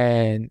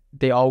and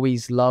they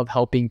always love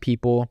helping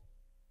people.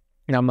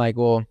 And I'm like,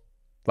 well,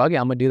 fuck it,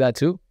 I'm gonna do that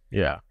too.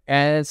 Yeah.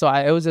 And so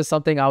it was just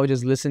something I would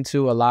just listen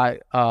to a lot.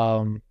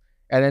 And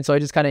then so it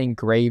just kind of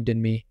engraved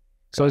in me.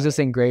 So it's just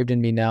engraved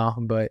in me now.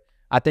 But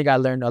I think I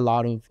learned a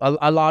lot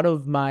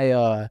of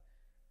my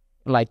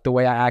like the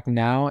way I act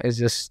now is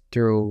just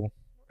through,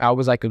 I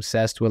was like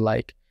obsessed with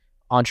like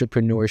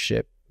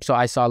entrepreneurship. So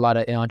I saw a lot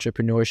of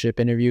entrepreneurship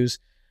interviews.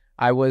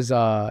 I was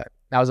a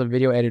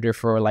video editor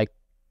for like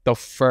the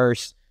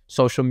first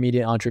social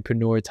media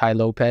entrepreneur, Ty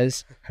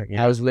Lopez.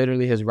 Yeah. I was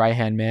literally his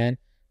right-hand man.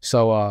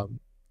 So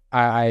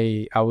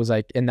I was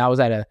like, and that was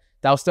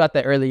still at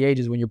the early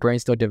ages when your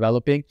brain's still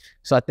developing.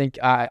 So I think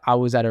I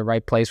was at a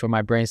right place where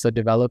my brain's still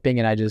developing,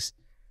 and I just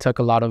took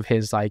a lot of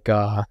his like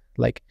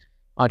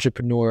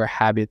entrepreneur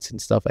habits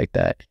and stuff like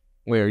that.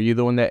 Wait, are you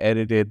the one that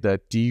edited the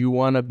do you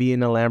want to be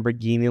in a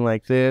Lamborghini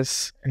like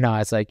this? No,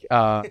 it's like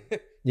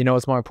you know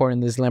what's more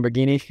important than this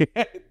Lamborghini?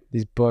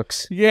 These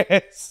books.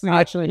 Yes.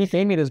 Actually, he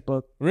gave me this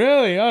book.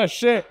 Really? Oh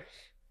shit.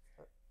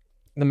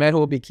 The Man Who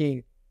Will Be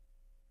King.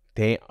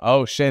 Damn.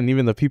 Oh shit. And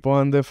even the people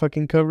on the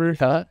fucking cover?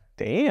 Huh?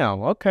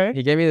 Damn. Okay.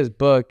 He gave me this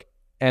book,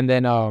 and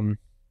then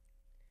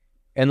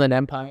Inland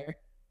Empire,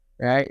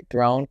 right?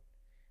 Throne.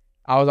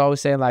 I was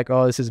always saying like,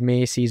 oh, this is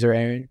me, Caesar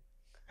Aaron.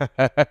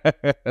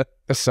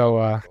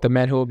 So The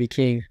Man Who Will Be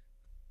King.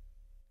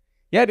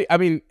 Yeah, I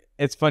mean,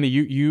 it's funny.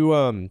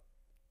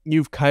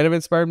 You've kind of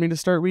inspired me to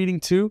start reading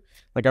too.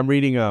 Like I'm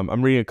reading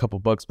a couple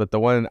books, but the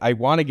one I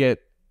want to get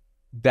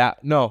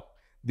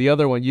the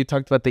other one you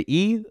talked about, the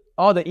E.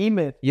 Oh, the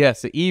E-Myth.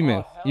 Yes, the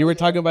E-Myth. You were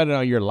talking about it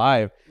on your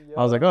live. Yeah.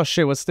 I was like, oh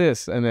shit, what's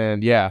this? And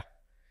then yeah,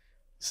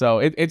 so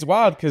it's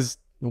wild because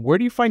where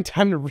do you find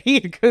time to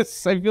read?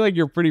 Because I feel like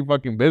you're pretty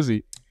fucking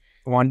busy.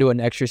 Want to do an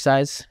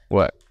exercise?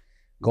 What?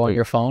 Go on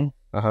your phone.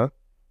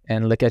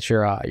 And look at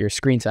your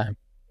screen time.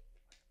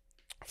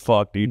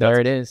 Fuck, dude. There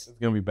it is. It's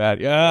gonna be bad.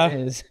 Yeah.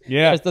 It is.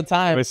 Yeah. There's the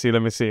time.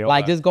 Let me see. Hold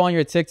like on. just go on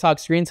your TikTok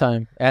screen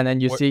time and then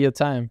you see your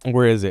time.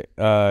 Where is it?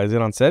 Is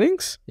it on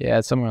settings? Yeah,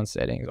 it's somewhere on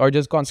settings. Or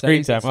just go on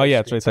screen settings. time. Oh yeah,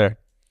 it's right there.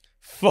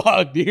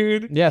 Fuck,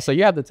 dude. Yeah, so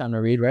you have the time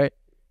to read, right?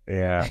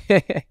 Yeah.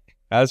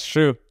 That's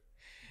true.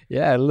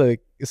 Yeah,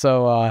 look.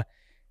 So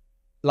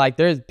like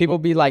there's people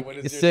be like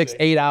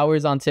 6-8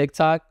 hours on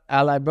TikTok.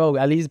 I like, bro,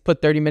 at least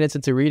put 30 minutes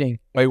into reading.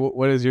 Wait,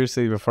 what does yours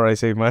say before I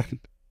say mine?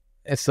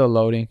 It's still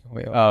loading.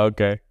 Wait. Oh,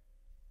 okay.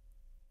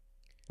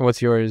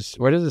 What's yours?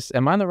 Where does this?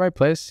 Am I in the right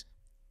place?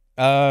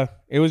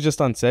 It was just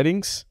on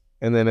settings,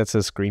 and then it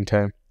says screen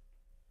time.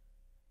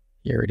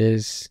 Here it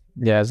is.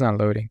 Yeah, it's not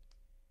loading.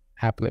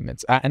 App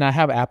limits. And I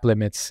have app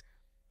limits.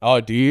 Oh,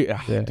 do you?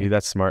 Yeah. Dude,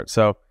 that's smart.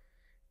 So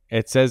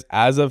it says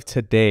as of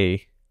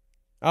today.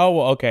 Oh,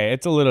 well, okay.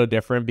 It's a little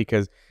different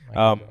because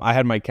I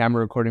had my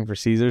camera recording for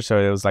Caesar, so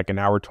it was like an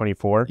hour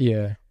 24.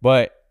 Yeah.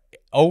 But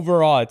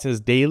overall, it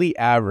says daily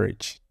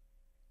average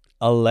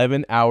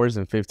 11 hours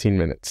and 15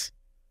 minutes.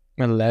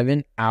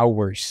 11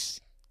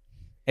 hours.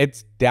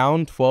 It's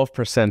down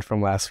 12%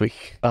 from last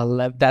week.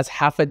 11. That's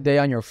half a day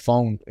on your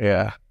phone.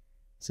 Yeah.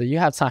 So you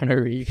have time to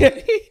read.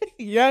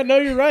 Yeah, no,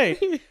 you're right.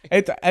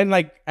 And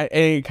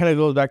it kind of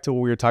goes back to what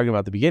we were talking about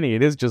at the beginning.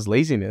 It is just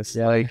laziness.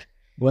 Yeah, like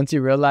once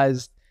you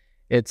realize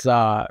it's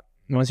on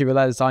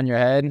your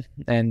head.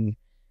 And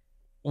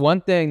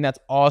one thing that's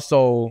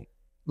also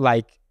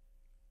like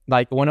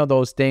one of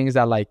those things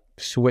that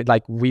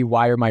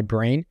rewire my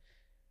brain.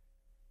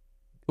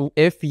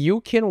 If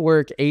you can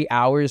work 8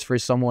 hours for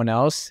someone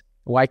else,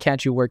 why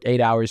can't you work 8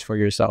 hours for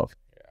yourself?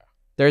 Yeah.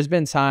 There's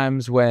been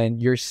times when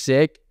you're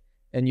sick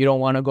and you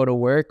don't want to go to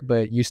work,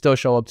 but you still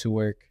show up to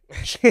work.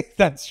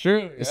 That's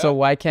true. Yeah. So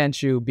why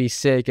can't you be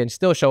sick and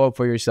still show up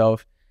for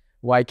yourself?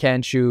 Why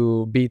can't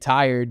you be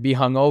tired, be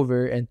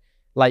hungover, and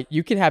like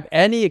you can have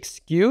any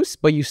excuse,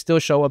 but you still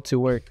show up to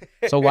work?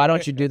 So why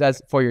don't you do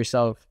that for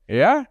yourself?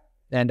 Yeah.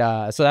 And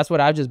so that's what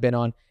I've just been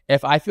on.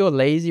 If I feel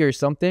lazy or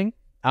something,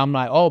 I'm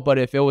like, oh, but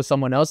if it was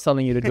someone else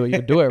telling you to do it,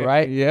 you'd do it,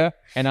 right? Yeah.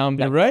 And I'm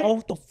like, right? oh,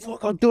 what the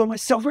fuck? I'll do it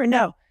myself right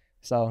now.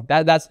 So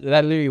that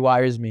literally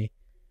wires me.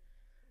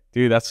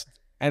 Dude,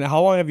 and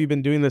how long have you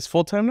been doing this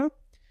full time now?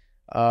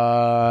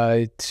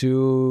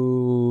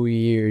 2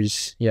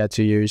 years. Yeah,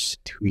 2 years.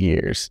 2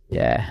 years.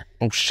 Yeah.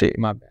 Oh shit.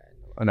 My bad.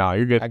 Oh, no,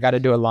 you're good. I got to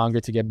do it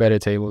longer to get better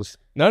tables.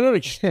 No.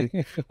 Get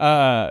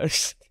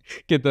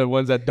the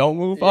ones that don't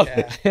move up.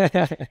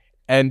 Yeah.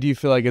 And do you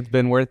feel like it's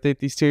been worth it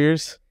these 2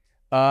 years?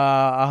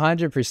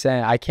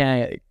 100%. I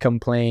can't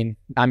complain.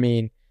 I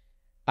mean,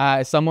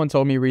 someone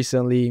told me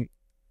recently,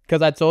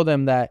 because I told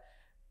them that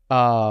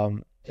I'll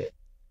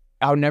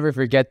never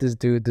forget this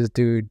dude. This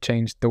dude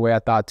changed the way I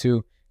thought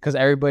too. Because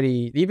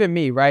everybody, even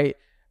me, right?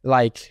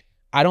 Like,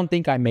 I don't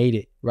think I made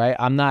it, right?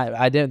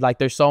 I didn't, like,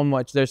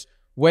 there's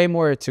way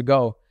more to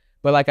go.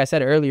 But like I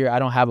said earlier, I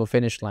don't have a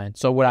finish line.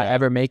 So would I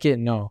ever make it?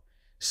 No.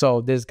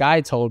 So this guy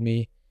told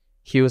me,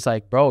 he was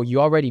like, bro, you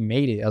already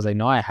made it. I was like,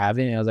 no, I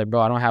haven't. I was like,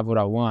 bro, I don't have what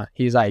I want.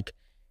 He's like,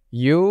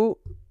 you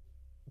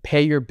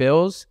pay your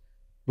bills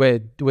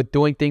with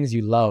doing things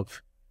you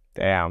love.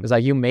 Damn. It's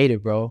like, you made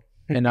it, bro.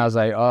 And I was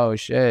like, oh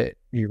shit,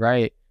 you're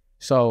right.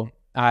 So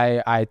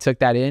I took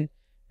that in,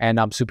 and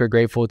I'm super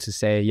grateful to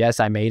say, yes,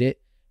 I made it,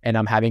 and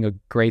I'm having a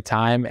great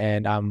time,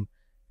 and I'm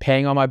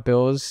paying all my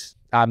bills.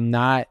 I'm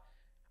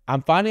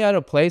finally at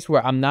a place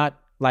where I'm not,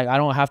 like, I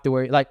don't have to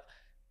worry. Like,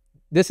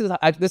 this is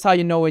how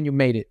you know when you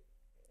made it.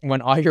 When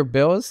all your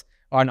bills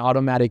are on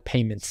automatic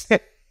payments.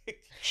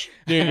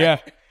 Dude, yeah,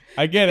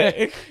 I get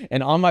it.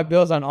 And all my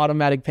bills on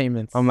automatic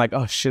payments. I'm like,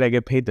 oh shit, I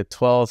get paid the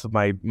 12th.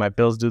 My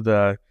bills due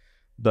the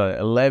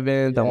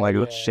 11th. I'm like,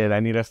 oh shit,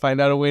 I need to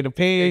find out a way to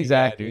pay.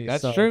 Exactly. Yeah,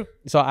 dude, that's true.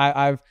 So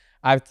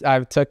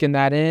I've taken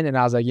that in, and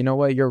I was like, you know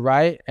what, you're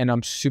right, and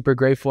I'm super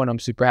grateful, and I'm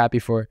super happy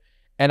for it.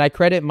 And I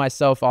credit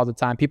myself all the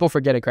time. People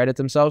forget to credit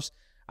themselves.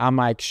 I'm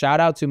like, shout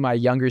out to my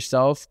younger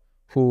self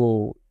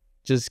who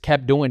just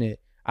kept doing it.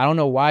 I don't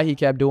know why he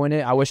kept doing it.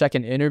 I wish I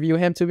can interview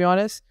him, to be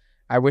honest.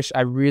 I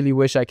really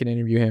wish I could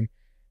interview him,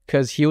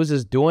 because he was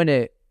just doing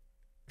it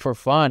for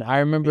fun. I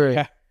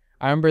remember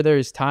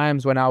there's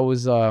times when I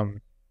was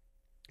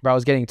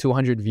getting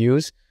 200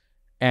 views,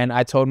 and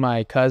I told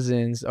my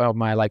cousins or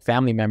my like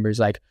family members,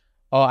 like,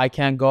 oh, I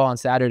can't go on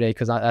Saturday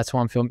because that's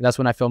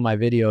when I film my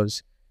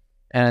videos.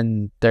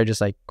 And they're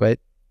just like, what?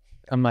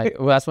 I'm like,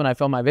 well, that's when I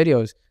film my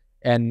videos,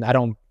 and I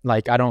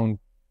don't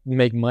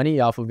make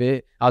money off of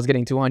it. I was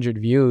getting 200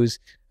 views,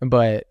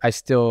 but I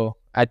was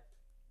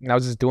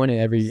just doing it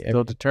every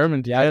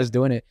determined. Yeah, I was just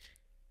doing it.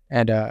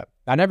 And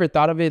I never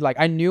thought of it. Like,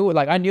 I knew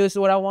this is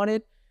what I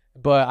wanted,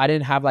 but I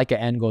didn't have like an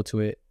end goal to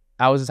it.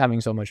 I was just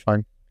having so much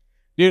fun.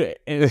 Dude,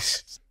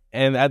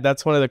 and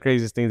that's one of the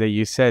craziest things that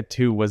you said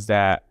too, was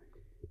that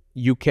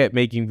you kept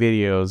making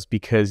videos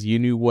because you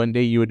knew one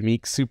day you would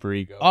meet Super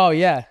Ego. Oh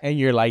yeah. And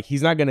you're like,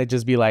 he's not gonna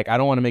just be like, I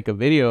don't want to make a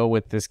video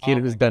with this kid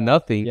who's done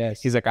nothing.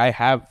 Yes. He's like, I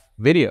have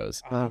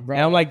videos. And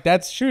I'm like,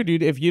 that's true,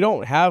 dude. If you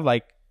don't have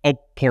like a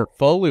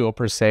portfolio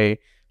per se,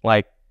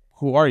 like,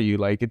 who are you?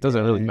 Like, it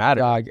doesn't really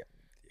matter. Dog,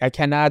 I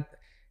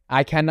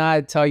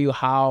cannot tell you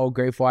how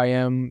grateful I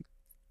am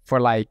for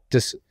like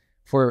just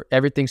for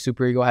everything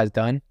Super Ego has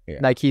done. Yeah.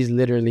 Like, he's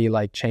literally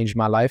like changed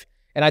my life.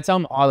 And I tell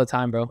him all the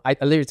time, bro. I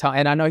literally tell,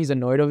 and I know he's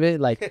annoyed of it,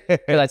 like,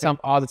 because I tell him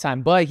all the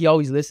time, but he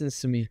always listens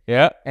to me.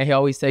 Yeah. And he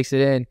always takes it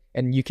in,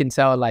 and you can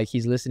tell like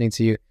he's listening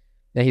to you.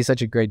 And he's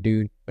such a great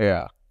dude.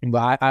 Yeah.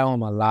 But I owe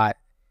him a lot.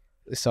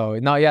 So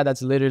no, yeah,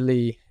 that's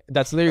literally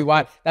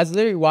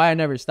why I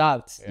never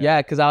stopped. Yeah,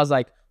 because I was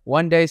like,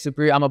 one day I'm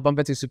gonna bump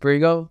into Super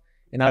Ego,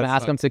 and I'm gonna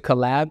ask him to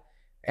collab.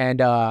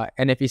 And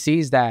if he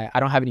sees that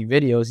I don't have any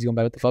videos, he's gonna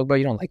be like, what the fuck, bro?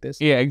 You don't like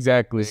this? Yeah,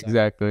 exactly. So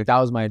exactly. That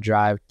was my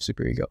drive,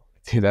 Super Ego.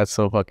 Dude, that's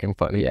so fucking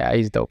funny. Yeah,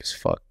 he's dope as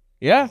fuck.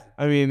 Yeah,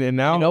 I mean, and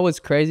now, you know what's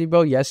crazy,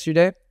 bro?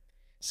 Yesterday,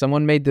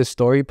 someone made this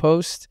story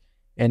post,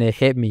 and it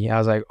hit me. I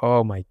was like,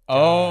 oh my god.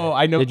 Oh,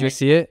 I know. Did you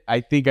see it?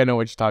 I think I know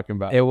what you're talking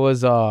about. It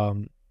was I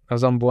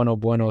was on Bueno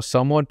Bueno.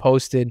 Someone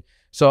posted.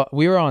 So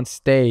we were on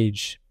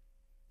stage.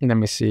 Let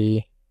me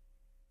see.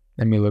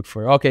 Let me look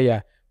for it. Okay,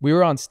 yeah, we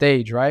were on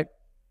stage, right?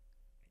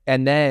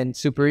 And then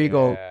Super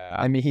Ego,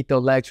 Mijito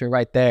Lex were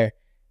right there,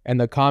 and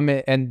the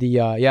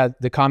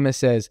comment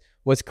says,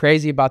 what's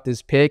crazy about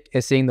this pic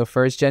is seeing the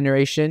first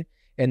generation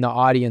in the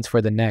audience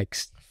for the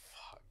next.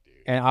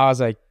 And I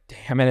was like,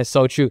 damn, man, it's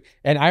so true.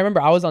 And I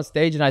remember I was on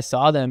stage and I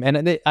saw them,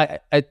 and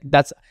I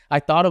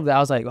thought of that. I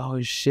was like,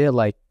 oh shit,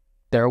 like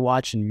they're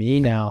watching me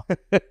now.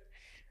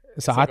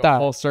 So I thought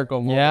full circle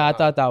moment. Yeah, I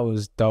thought that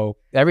was dope.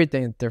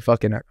 Everything they're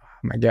fucking. Oh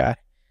my god.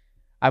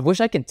 I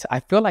wish I can. I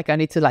feel like I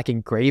need to like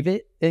engrave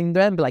it in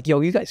them. Be like, yo,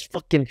 you guys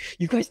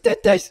did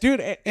this, dude.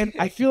 And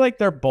I feel like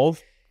they're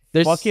both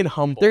fucking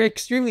humble. They're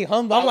extremely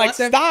humble. I'm like,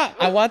 stop.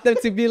 I want them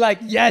to be like,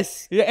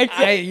 yes, yeah,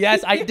 exactly.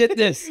 I did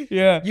this.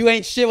 Yeah, you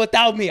ain't shit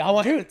without me. I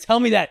want you to tell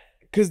me that,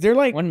 because they're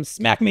like, want them to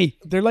smack me.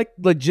 They're like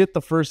legit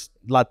the first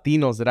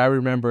Latinos that I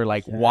remember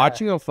like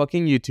watching on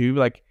fucking YouTube.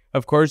 Like,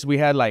 of course, we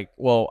had like,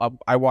 well,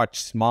 I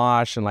watched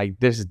Smosh and like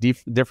this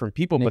different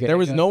people, but there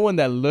was no one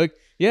that looked.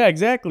 Yeah,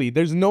 exactly.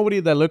 There's nobody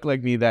that looked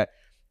like me that,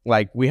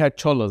 like, we had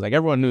cholos. Like,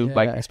 everyone knew,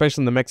 like,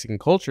 especially in the Mexican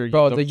culture.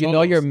 Bro, did you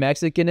know you're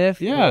Mexican if?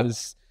 Yeah,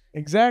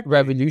 exactly.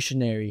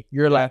 Revolutionary.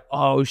 You're like,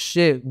 oh,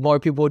 shit, more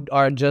people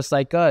are just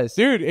like us.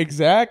 Dude,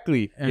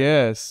 exactly. And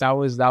yes. That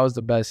was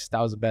the best.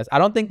 That was the best. I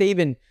don't think they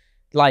even,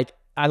 like,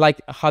 I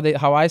like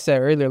how I said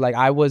earlier, like,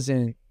 I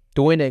wasn't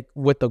doing it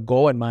with the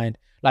goal in mind.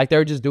 Like, they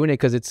were just doing it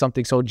because it's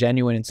something so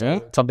genuine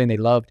and something they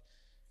loved.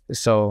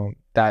 So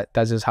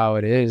that's just how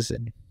it is.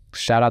 And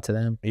shout out to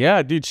them.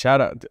 Yeah, dude,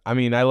 shout out. I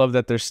mean, I love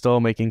that they're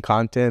still making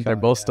content. They're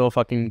both still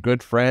fucking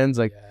good friends.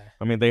 Like,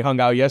 I mean, they hung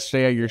out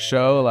yesterday at your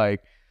show.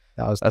 Like,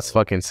 that's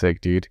fucking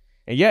sick, dude.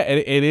 And yeah,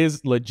 it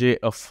is legit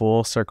a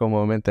full circle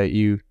moment that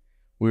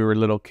we were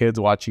little kids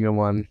watching them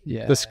on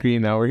the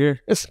screen. Now we're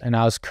here. And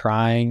I was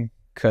crying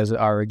because we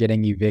were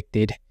getting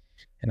evicted,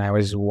 and I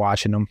was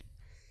watching them.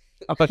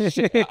 I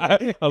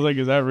was like,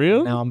 is that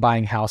real? Now I'm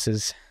buying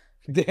houses.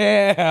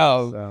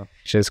 Damn. So,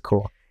 shit's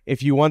cool.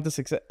 If you want the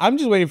success, I'm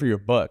just waiting for your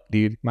book,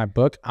 dude. My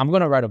book? I'm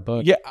going to write a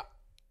book. Yeah,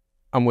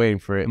 I'm waiting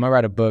for it. I'm going to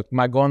write a book.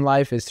 My goal in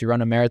life is to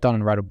run a marathon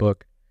and write a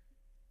book.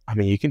 I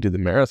mean, you can do the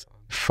marathon.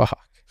 Fuck.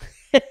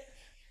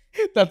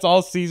 That's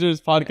all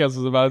Caesar's podcast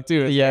was about,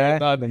 too.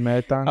 The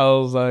marathon. I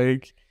was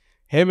like,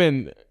 him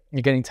and...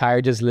 You're getting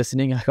tired just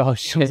listening? Like, oh,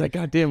 shit. I was like,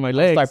 God damn, my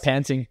legs. Start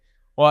panting.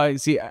 Well,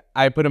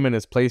 I put him in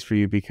his place for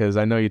you because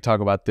I know you talk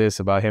about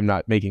him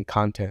not making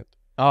content.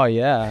 Oh,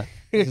 yeah.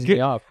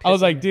 I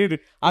was like, dude,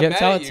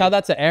 tell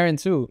that to Aaron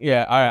too.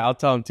 Yeah, all right, I'll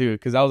tell him too.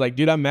 Because I was like,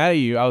 dude, I'm mad at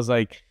you. I was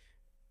like,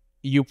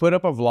 you put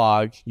up a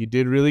vlog, you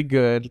did really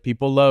good,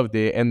 people loved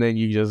it, and then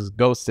you just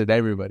ghosted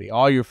everybody,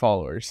 all your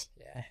followers.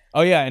 Yeah.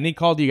 Oh yeah, and he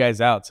called you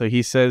guys out. So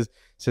he says,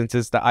 since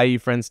it's the IE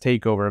Friends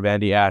Takeover of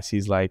Andy Ass,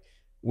 he's like,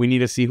 we need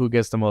to see who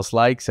gets the most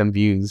likes and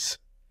views.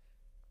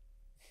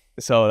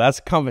 So that's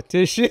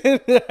competition.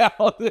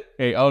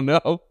 Hey, oh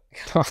no.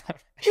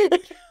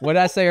 What did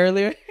I say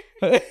earlier?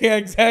 Yeah,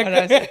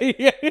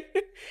 exactly.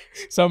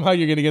 Somehow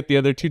you're gonna get the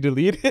other two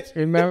deleted.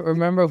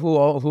 Remember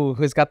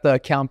who's got the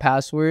account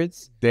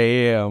passwords?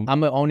 Damn. I'm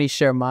gonna only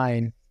share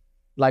mine.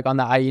 Like on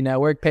the IE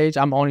network page,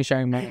 I'm only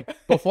sharing mine.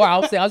 Before I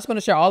was just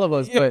gonna share all of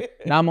us, but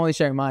now I'm only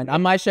sharing mine. I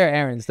might share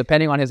Aaron's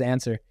depending on his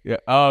answer. Yeah.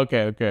 Oh,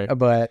 okay.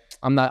 But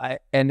I'm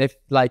not. And if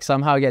like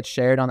somehow it gets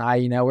shared on the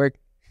IE network,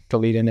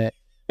 deleting it.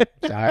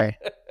 Sorry.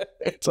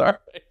 It's all right.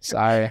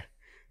 Sorry.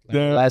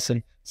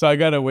 Lesson. So I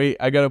gotta wait.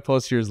 I gotta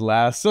post yours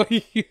last, so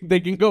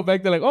they can go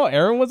back. They're like, "Oh,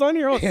 Aaron was on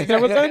here. Oh,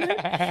 Caesar was on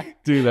here."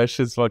 Dude, that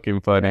shit's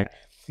fucking funny.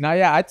 Now,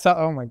 yeah,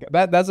 oh my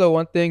god, that's the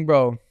one thing,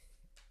 bro.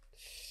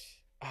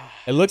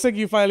 It looks like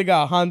you finally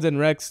got Hans and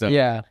Rex stuff.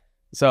 Yeah.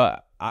 So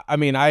I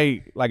mean,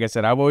 like I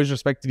said, I've always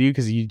respected you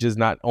because you just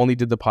not only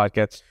did the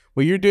podcast,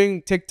 but you're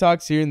doing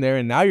TikToks here and there,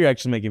 and now you're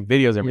actually making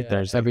videos every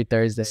Thursday. Every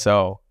Thursday.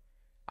 So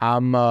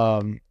I'm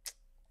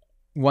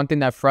one thing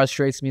that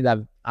frustrates me that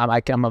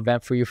I'm a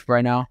vent for you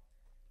right now.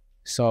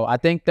 So I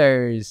think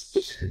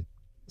there's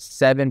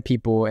 7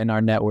 people in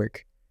our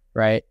network,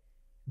 right?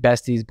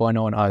 Besties,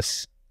 Bueno, and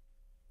us.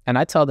 And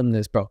I tell them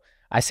this, bro.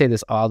 I say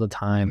this all the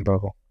time,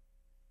 bro.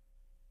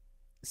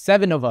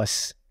 7 of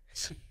us.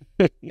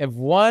 If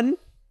one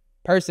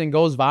person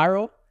goes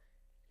viral,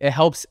 it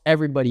helps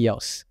everybody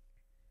else.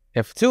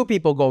 If 2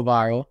 people go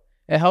viral,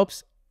 it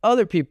helps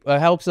other people. It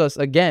helps us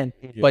again,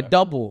 but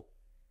double.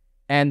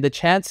 And the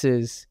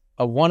chances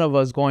of one of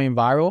us going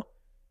viral,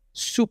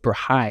 super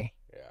high.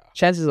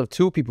 Chances of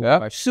 2 people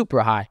are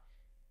super high.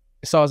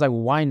 So I was like,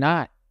 why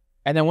not?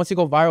 And then once you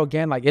go viral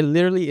again, like it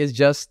literally is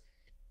just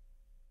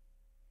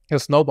a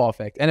snowball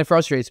effect. And it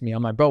frustrates me.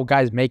 I'm like, bro,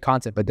 guys make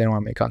content, but they don't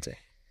want to make content.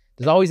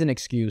 There's always an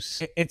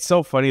excuse. It's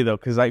so funny though,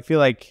 because I feel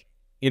like,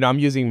 I'm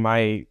using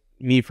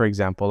me for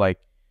example. Like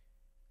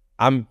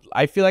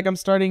I feel like I'm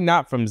starting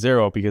not from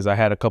zero because I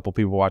had a couple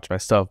people watch my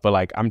stuff, but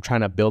like I'm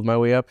trying to build my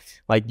way up.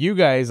 Like you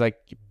guys like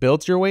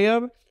built your way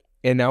up.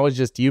 And now it's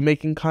just you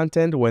making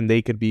content when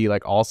they could be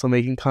like also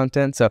making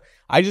content. So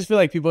I just feel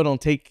like people don't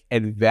take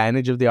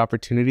advantage of the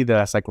opportunity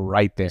that's like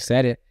right there.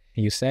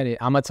 You said it.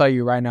 I'm going to tell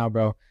you right now,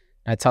 bro.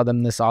 I tell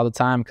them this all the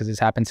time because it's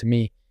happened to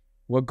me.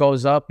 What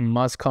goes up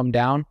must come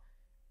down.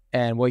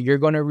 And what you're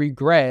going to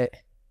regret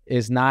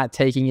is not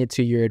taking it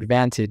to your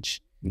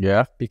advantage.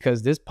 Yeah.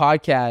 Because this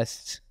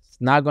podcast is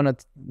not going to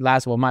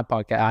last. Well, my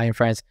podcast, I Am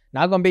Friends,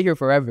 not going to be here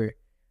forever.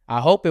 I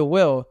hope it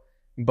will,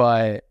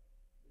 but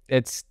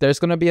there's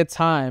gonna be a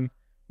time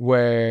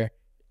where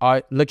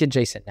look at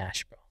Jason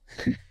Nash,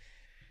 bro.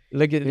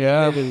 Look at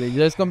literally,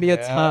 there's gonna be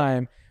a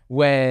time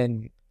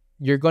when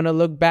you're gonna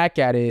look back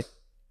at it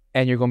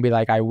and you're gonna be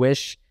like, I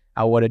wish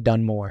I would have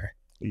done more,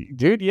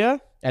 dude. Yeah.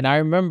 And I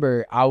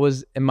remember I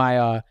was in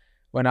my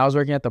when I was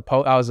working at the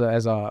post, I was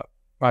as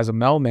a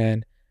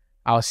mailman,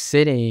 I was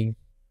sitting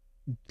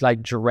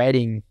like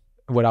dreading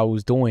what I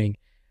was doing,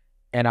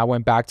 and I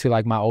went back to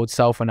like my old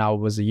self when I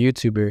was a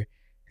YouTuber,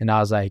 and I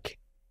was like,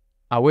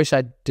 I wish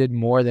I did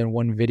more than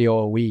one video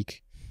a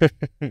week.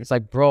 It's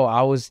like, bro,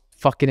 I was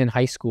fucking in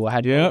high school. I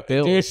had no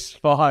bills.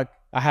 Fuck.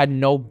 I had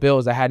no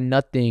bills. I had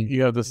nothing.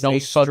 You have the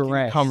same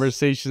stress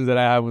conversations that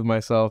I have with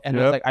myself. And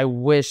I was like, I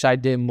wish I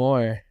did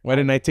more. Why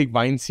didn't I take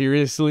Vine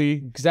seriously?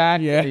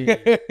 Exactly.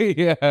 Yeah.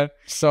 Yeah.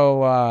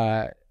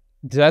 So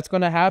that's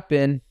gonna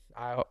happen.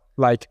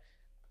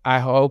 I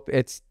hope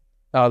it's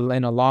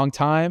in a long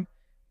time,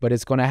 but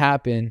it's gonna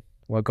happen.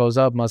 What goes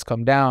up must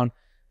come down.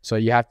 So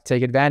you have to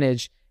take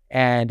advantage.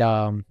 And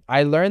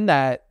I learned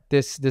that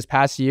this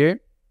past year.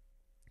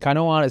 Kind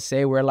of want to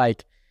say we're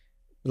like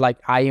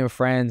I and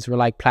friends were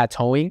like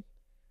plateauing,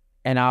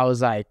 and I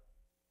was like,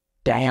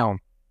 damn,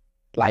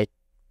 like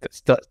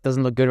this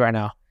doesn't look good right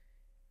now.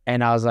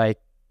 And I was like,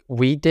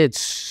 we did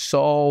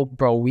so,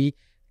 bro,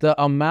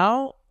 the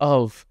amount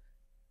of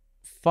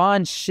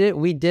fun shit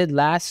we did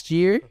last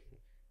year,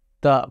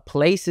 the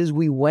places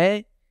we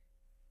went,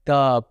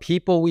 the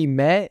people we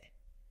met,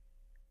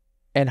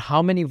 and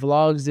how many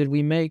vlogs did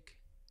we make?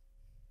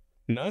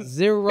 None.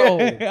 0.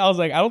 I was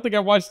like, I don't think I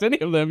watched any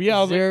of them. Yeah,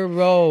 I was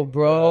 0,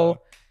 bro. Yeah.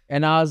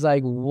 And I was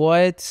like,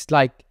 what?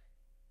 Like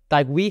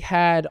we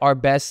had our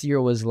best year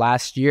was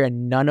last year,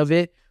 and none of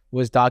it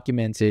was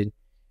documented.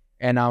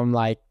 And I'm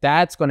like,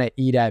 that's gonna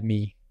eat at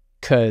me,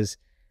 because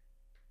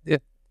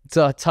it's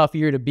a tough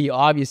year to beat.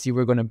 Obviously,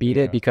 we're gonna beat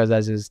it because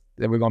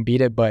we're gonna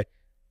beat it. But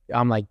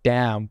I'm like,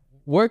 damn,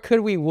 where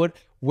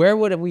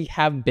would we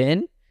have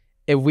been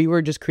if we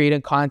were just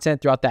creating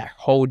content throughout that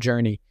whole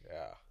journey?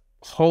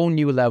 Whole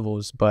new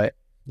levels. But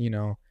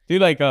dude,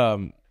 like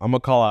I'm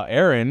gonna call out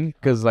Aaron,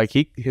 because like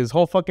his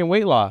whole fucking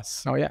weight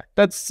loss. Oh yeah,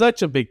 that's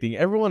such a big thing.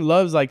 Everyone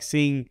loves like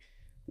seeing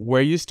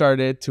where you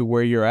started to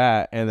where you're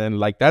at, and then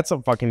like that's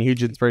a fucking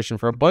huge inspiration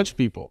for a bunch of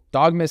people.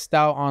 Dog missed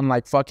out on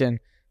like fucking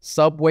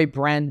Subway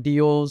brand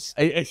deals.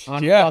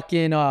 On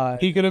fucking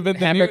he could have been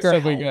the hamburger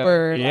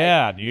helper.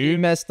 Yeah, dude,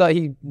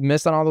 he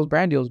missed on all those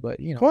brand deals. But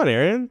come on,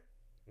 Aaron.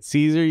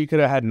 Caesar, you could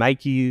have had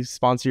Nike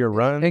sponsor your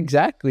run.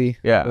 Exactly.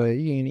 Yeah.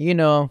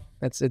 But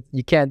that's it.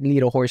 You can't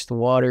lead a horse to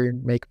water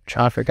and make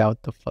traffic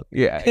out the fuck.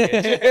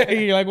 Yeah.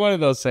 You're like one of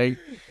those saying.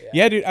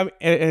 Yeah, dude. I mean,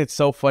 and it's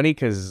so funny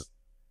because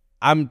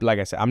like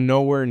I said, I'm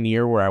nowhere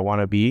near where I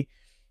want to be,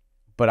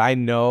 but I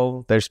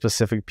know there's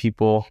specific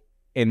people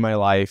in my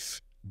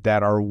life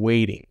that are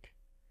waiting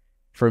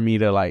for me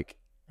to like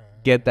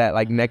get that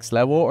like next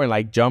level or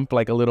like jump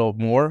like a little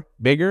more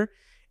bigger.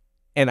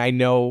 And I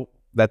know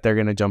that they're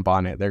gonna jump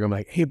on it. They're gonna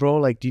be like, hey bro,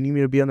 like, do you need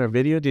me to be on their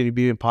video? Do you need to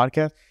be in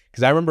podcast?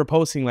 Because I remember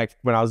posting like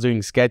when I was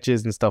doing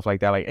sketches and stuff like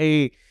that, like,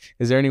 hey,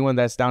 is there anyone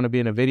that's down to be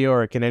in a video,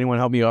 or can anyone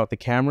help me out with the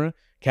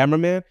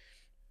cameraman?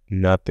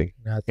 Nothing.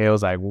 It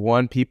was like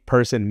one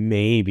person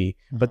maybe,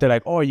 but they're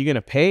like, oh, are you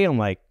gonna pay? I'm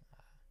like,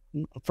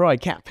 bro, I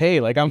can't pay.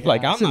 Like I'm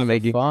not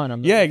making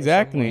fun. Yeah,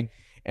 exactly.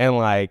 And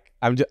like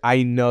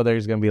I know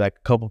there's gonna be like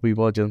a couple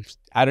people just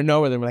I don't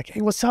know where they're like,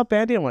 hey, what's up,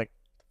 Andy? I'm like,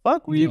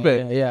 fuck you,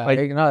 but yeah, like,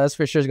 no, that's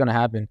for sure is gonna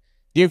happen.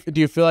 Do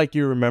you feel like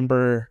you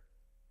remember,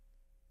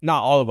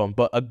 not all of them,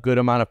 but a good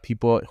amount of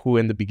people who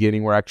in the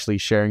beginning were actually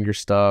sharing your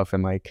stuff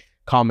and like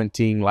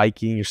commenting,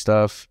 liking your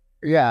stuff?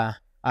 Yeah,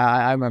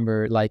 I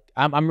remember. Like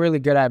I'm really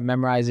good at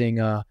memorizing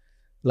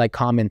like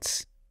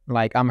comments.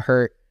 Like I'm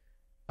hurt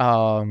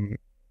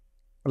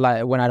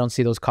like when I don't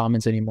see those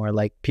comments anymore.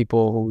 Like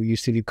people who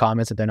used to leave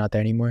comments that they're not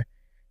there anymore.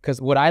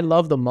 Because what I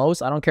love the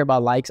most, I don't care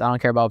about likes, I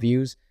don't care about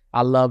views.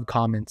 I love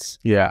comments.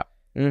 Yeah.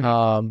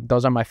 Mm-hmm.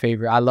 Those are my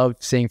favorite. I love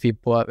seeing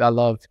people. I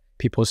love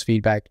people's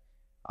feedback.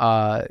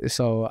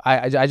 So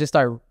I just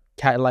start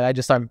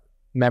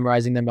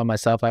memorizing them by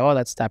myself. Like, oh,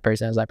 that's that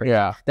person. That's that person.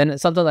 Yeah. Then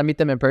sometimes I meet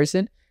them in person,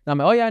 and I'm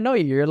like, oh yeah, I know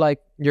you.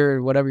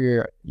 You're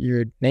whatever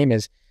your name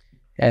is,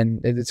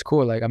 and it's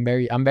cool. Like I'm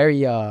very.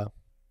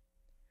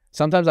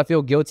 Sometimes I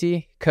feel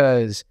guilty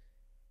because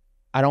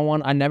I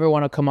never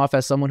want to come off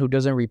as someone who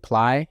doesn't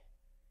reply.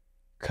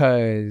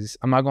 Cause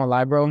I'm not gonna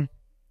lie, bro.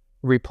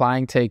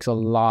 Replying takes a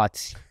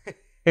lot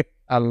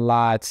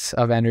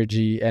of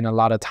energy and a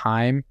lot of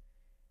time,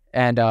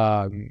 and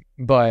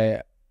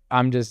but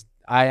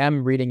I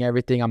am reading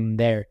everything. I'm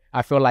there.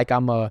 I feel like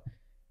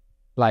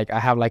I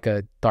have like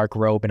a dark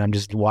robe and I'm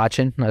just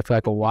watching. I feel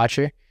like a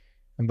watcher,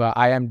 but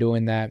I am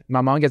doing that.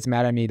 My mom gets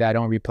mad at me that I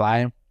don't reply,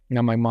 and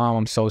I'm like, Mom,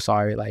 I'm so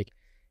sorry. Like,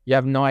 you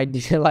have no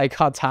idea like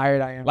how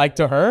tired I am. Like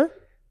to her?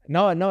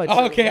 No. It's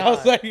okay, I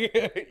was like, you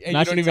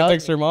don't even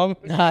text her mom?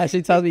 Nah,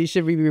 she tells me you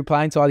should be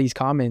replying to all these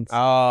comments.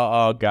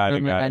 Oh, got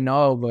it. I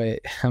know, but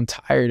I'm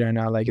tired right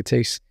now. Like it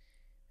takes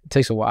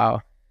a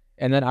while,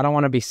 and then I don't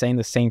want to be saying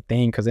the same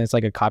thing because then it's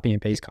like a copy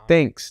and paste comment.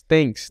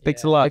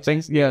 Thanks a lot.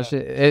 Thanks. Yeah,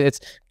 it's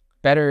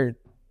better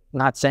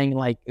not saying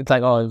like it's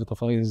like, oh, what the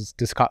fuck is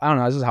this? I don't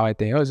know. This is how I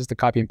think. It was just a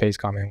copy and paste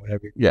comment,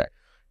 whatever. Yeah,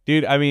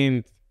 dude. I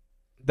mean,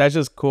 that's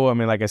just cool. I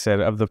mean, like I said,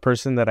 of the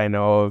person that I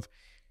know of,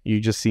 you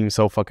just seem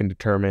so fucking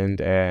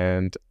determined,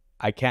 and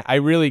I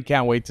really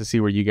can't wait to see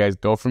where you guys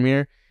go from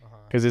here,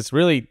 because it's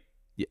really.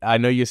 I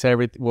know you said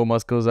everything.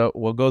 What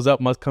goes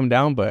up must come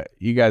down, but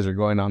you guys are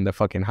going on the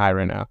fucking high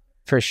right now.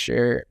 For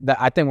sure.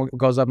 I think what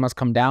goes up must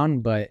come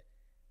down, but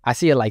I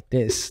see it like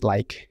this.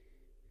 Like,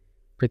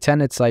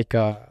 pretend it's like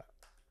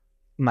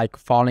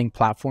falling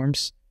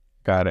platforms.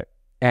 Got it.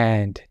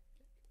 And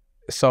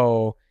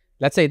so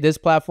let's say this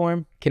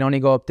platform can only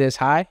go up this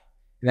high,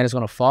 and then it's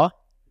going to fall.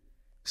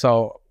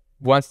 So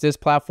once this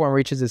platform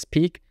reaches its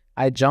peak,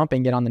 I jump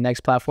and get on the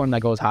next platform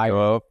that goes higher.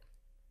 Whoa.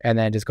 And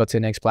then just go to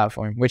the next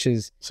platform, which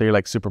is... So you're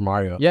like Super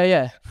Mario.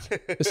 Yeah.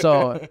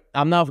 So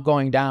I'm not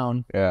going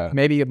down. Yeah.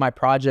 Maybe my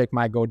project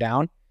might go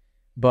down,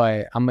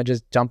 but I'm going to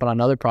just jump on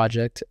another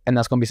project, and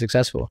that's going to be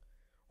successful.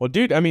 Well,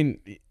 dude, I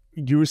mean,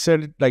 you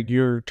said like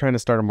you're trying to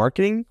start a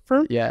marketing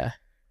firm? Yeah.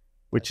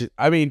 Which is,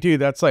 I mean, dude,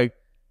 that's like...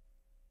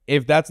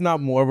 If that's not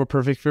more of a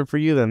perfect fit for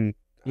you, then...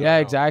 Yeah,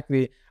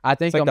 exactly. I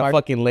think... It's like the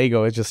fucking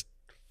Lego. It just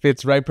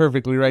fits right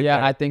perfectly right there.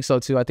 Yeah, I think so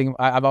too. I think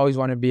I've always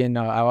wanted to be in...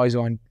 I've always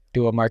wanted...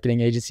 do a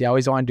marketing agency. I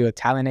always want to do a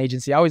talent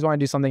agency. I always want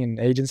to do something in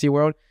the agency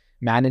world,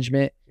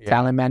 management,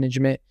 talent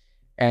management.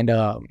 And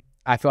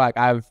I feel like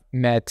I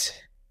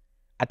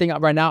think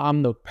right now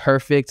I'm the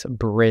perfect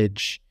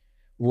bridge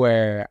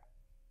where,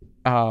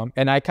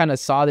 and I kind of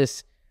saw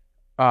this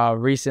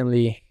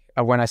recently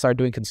when I started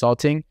doing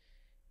consulting.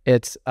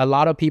 It's a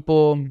lot of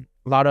people,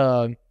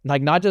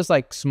 like not just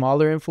like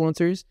smaller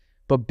influencers,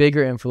 but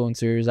bigger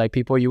influencers, like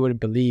people you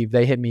wouldn't believe.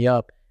 They hit me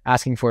up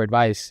asking for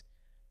advice.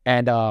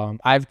 And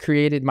I've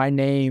created my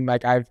name.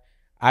 Like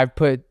I've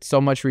put so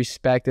much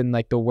respect in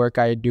like the work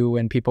I do,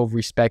 and people have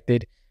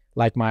respected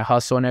like my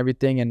hustle and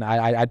everything. And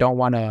I don't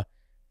want to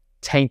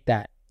taint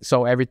that.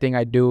 So everything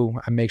I do,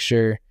 I make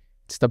sure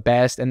it's the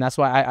best. And that's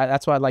why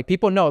that's why like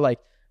people know, like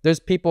there's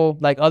people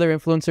like other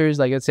influencers,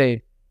 like let's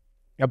say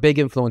a big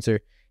influencer,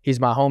 he's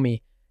my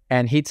homie,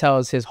 and he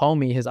tells his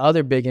homie, his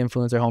other big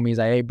influencer homie, he's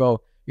like, hey bro,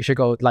 you should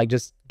go like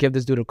just give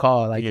this dude a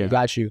call. Like he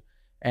got you.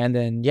 And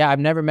then, I've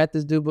never met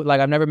this dude, but like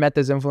I've never met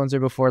this influencer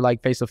before,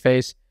 like face to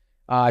face.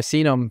 I've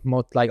seen him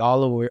like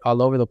all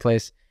over the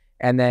place.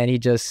 And then we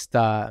just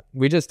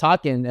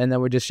talking, and then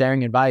we're just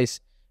sharing advice.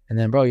 And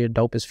then, bro, you're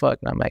dope as fuck.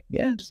 And I'm like,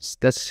 yeah,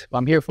 that's what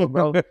I'm here for,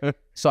 bro.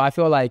 So I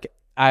feel like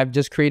I've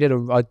just created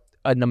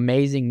an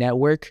amazing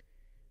network.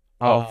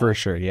 For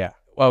sure. Yeah.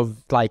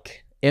 Of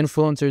like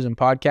influencers and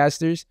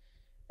podcasters,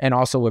 and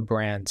also with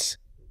brands.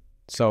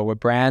 So with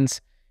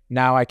brands,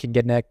 now I can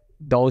connect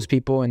those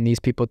people and these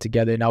people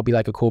together, and I'll be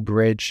like a cool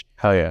bridge.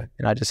 Hell yeah.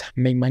 And I just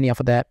make money off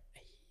of that.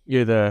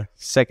 You're the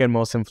second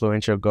most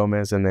influential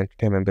Gomez in the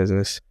entertainment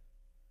business.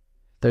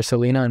 There's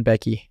Selena and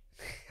Becky.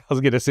 I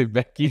was gonna say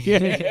Becky.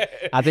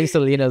 I think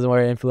Selena is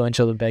more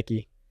influential than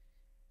Becky.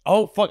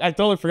 Oh fuck, I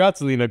totally forgot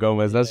Selena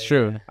Gomez. That's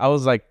true. I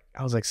was like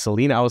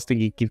Selena. I was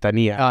thinking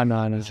Quintanilla. Oh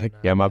no.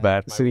 Yeah, my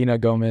bad. Selena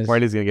Gomez.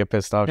 Marley's gonna get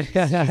pissed off. She's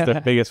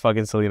the biggest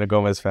fucking Selena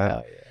Gomez fan.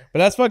 Oh, yeah. But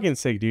that's fucking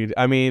sick, dude.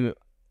 I mean,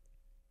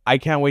 I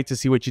can't wait to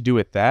see what you do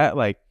with that,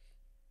 like,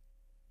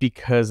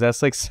 because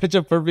that's like such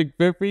a perfect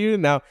fit for you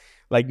now.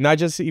 Like, not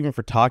just even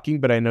for talking,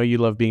 but I know you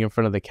love being in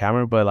front of the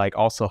camera, but like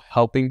also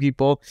helping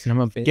people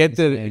get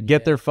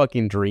their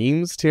fucking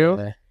dreams too.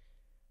 Yeah.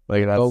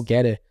 Like, go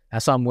get it.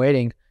 That's why I'm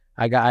waiting.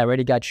 I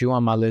already got you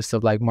on my list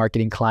of like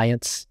marketing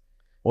clients.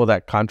 Well,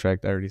 that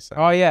contract I already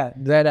signed. Oh yeah,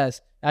 that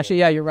is actually,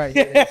 yeah, you're right.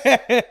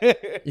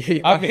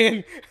 I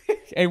mean,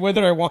 hey,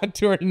 whether I want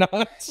to or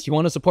not. You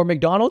want to support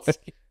McDonald's?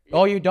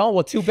 Oh, you don't?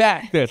 Well, too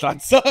bad.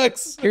 That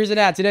sucks. Here's an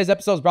ad. Today's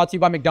episode is brought to you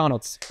by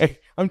McDonald's. Hey,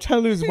 I'm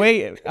trying to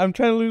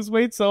lose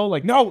weight. So,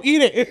 like, no,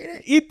 eat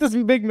it. Eat this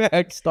Big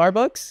Mac.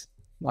 Starbucks?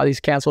 All these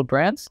canceled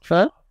brands?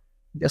 Huh?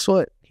 Guess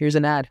what? Here's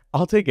an ad.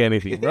 I'll take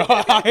anything, bro.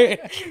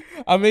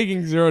 I'm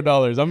making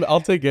 $0.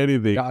 I'll take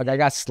anything. Dog, I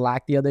got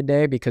slacked the other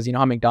day because you know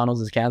how McDonald's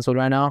is canceled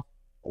right now?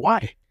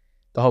 Why?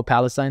 The whole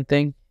Palestine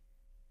thing?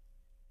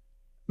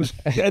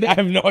 I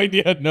have no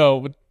idea.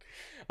 No.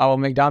 Oh, well,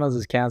 McDonald's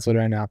is canceled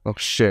right now. Oh,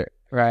 shit.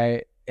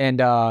 Right. And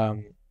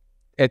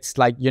it's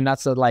like you're not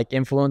so like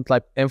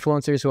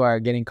influencers who are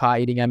getting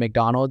caught eating at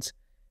McDonald's.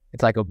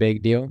 It's like a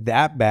big deal.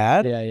 That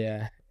bad?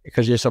 Yeah.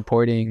 Because you're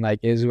supporting like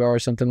Israel or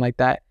something like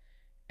that.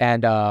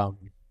 And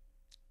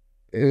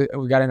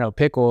we got in a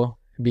pickle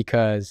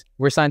because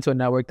we're signed to a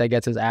network that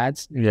gets us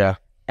ads. Yeah.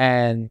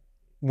 And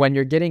when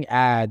you're getting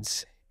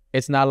ads,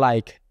 it's not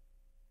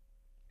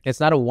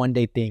a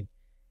one-day thing.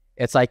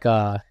 It's like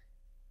probably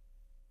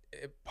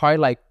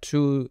like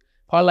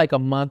a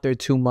month or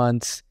 2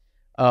 months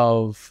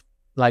of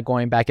like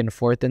going back and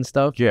forth and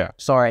stuff. Yeah.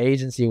 So our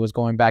agency was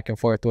going back and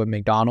forth with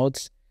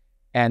McDonald's,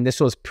 and this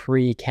was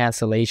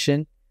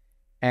pre-cancellation.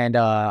 And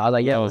I was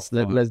like, yeah,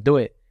 let's do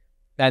it.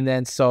 And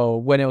then so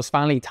when it was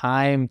finally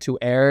time to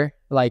air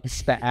like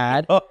the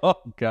ad,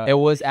 God. It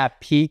was at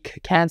peak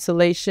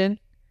cancellation.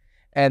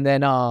 And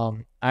then I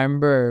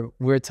remember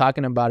we were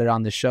talking about it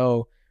on the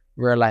show.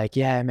 We were like,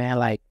 yeah, man,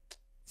 like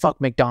fuck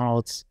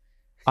McDonald's.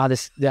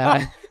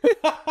 Yeah.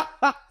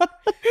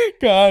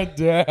 God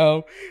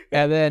damn.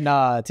 And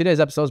then today's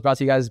episode is brought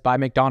to you guys by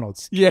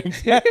McDonald's. Yeah,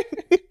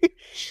 exactly.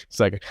 It's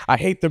like, I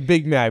hate the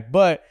Big Mac,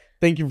 but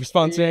thank you for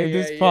sponsoring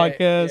this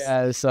podcast.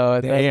 Yeah, so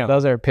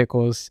those are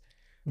pickles.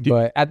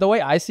 But at the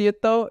way I see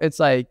it, though, it's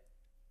like,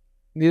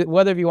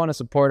 whether you want to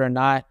support or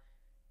not,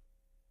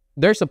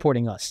 they're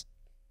supporting us.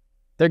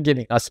 They're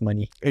giving us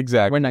money.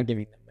 Exactly. We're not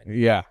giving them money.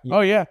 Yeah.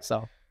 Oh, yeah.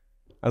 So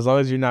as long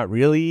as you're not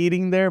really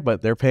eating there,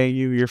 but they're paying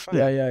you, you're fine.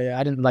 Yeah.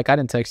 I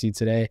didn't text you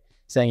today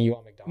saying you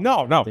want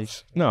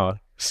McDonald's. No.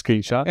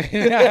 Screenshot.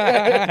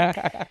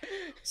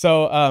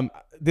 So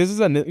this is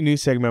a new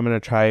segment I'm gonna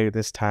try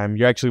this time.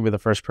 You're actually with the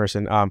first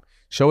person.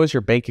 Show us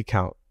your bank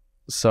account.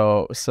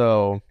 So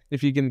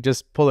if you can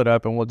just pull it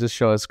up and we'll just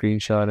show a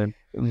screenshot.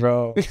 And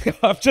bro,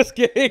 I'm just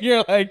kidding.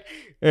 You're like,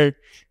 hey,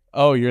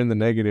 oh, you're in the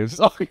negatives.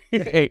 Oh,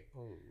 hey.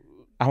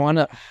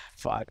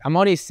 I'm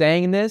only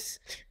saying this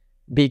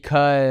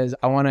because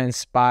I want to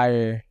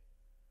inspire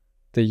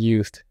the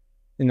youth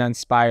and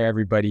inspire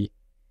everybody.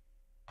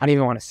 I don't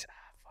even want to.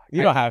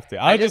 You don't have to.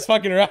 I was just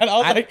fucking around.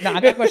 I'm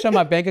not going to show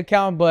my bank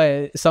account,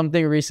 but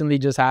something recently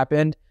just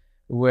happened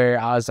where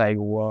I was like,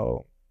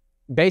 whoa.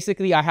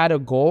 Basically, I had a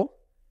goal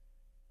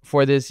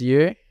for this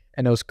year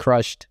and it was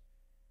crushed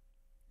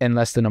in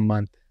less than a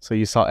month. So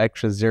you saw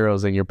extra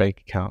zeros in your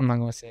bank account. I'm not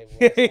going to say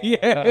it.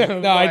 Yeah.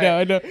 No,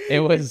 I know. It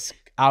was,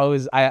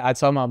 I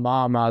told my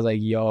mom, I was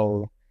like,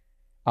 yo.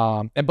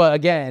 But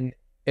again,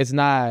 it's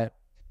not,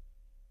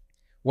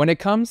 when it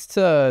comes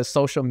to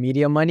social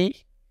media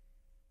money,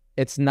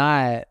 it's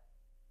not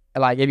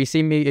like if you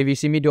see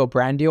me do a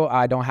brand deal,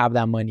 I don't have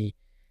that money.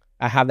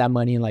 I have that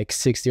money in like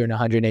 60 or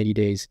 180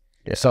 days.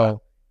 Yeah.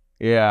 So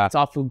yeah, it's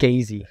all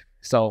fugazi.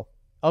 So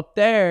up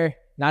there,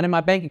 not in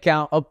my bank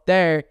account, up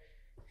there,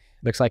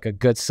 looks like a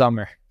good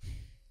summer.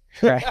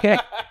 Right?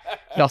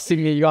 Y'all see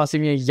me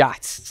in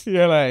yachts.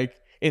 You're like,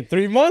 in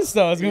 3 months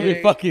though, it's gonna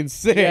be fucking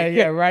sick.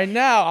 Yeah. Right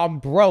now I'm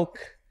broke,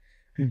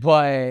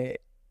 but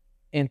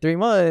in 3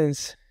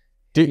 months,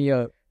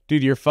 dude,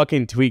 your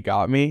fucking tweet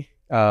got me.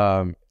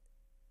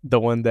 The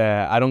one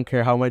that I don't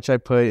care how much I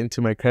put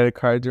into my credit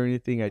cards or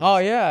anything.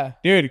 Yeah,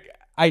 dude,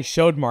 I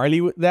showed Marley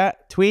with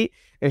that tweet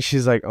and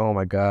she's like, oh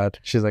my God.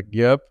 She's like,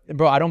 yep.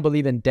 Bro, I don't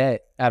believe in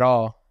debt at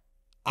all.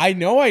 I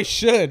know I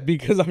should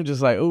because I'm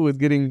just like, oh, it's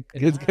getting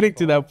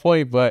to that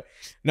point. But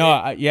no,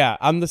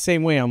 I'm the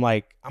same way. I'm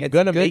like, I'm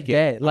gonna make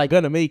it. Like,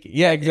 gonna make it.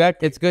 Yeah,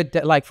 exactly. It's good.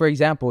 Like, for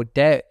example,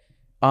 debt,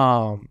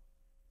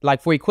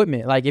 like for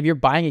equipment, like if you're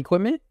buying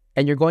equipment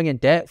and you're going in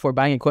debt for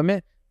buying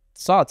equipment,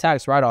 it's all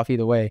tax write-off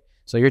either way.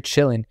 So you're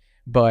chilling,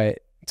 but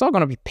it's all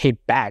going to be paid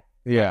back.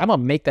 Yeah. I'm going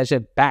to make that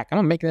shit back. I'm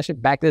going to make that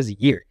shit back this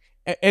year.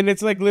 And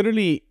it's like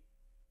literally,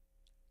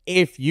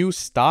 if you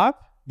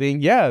stop,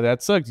 then yeah,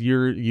 that sucks.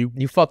 You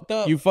fucked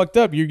up. You fucked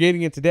up. You're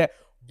getting into debt.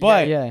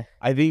 But yeah.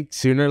 I think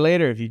sooner or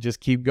later, if you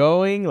just keep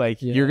going,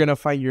 like you're going to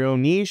find your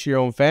own niche, your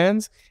own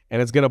fans, and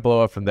it's going to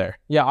blow up from there.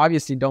 Yeah,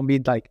 obviously don't be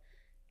like,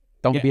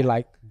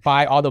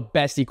 buy all the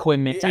best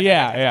equipment.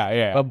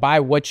 Yeah. But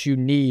buy what you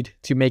need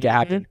to make it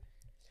happen.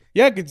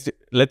 Yeah,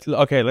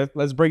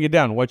 let's break it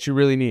down. What you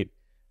really need: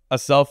 a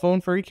cell phone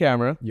for your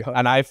camera,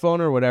 an iPhone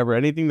or whatever,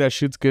 anything that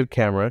shoots good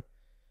camera.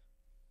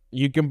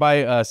 You can buy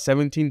a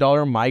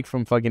 $17 mic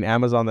from fucking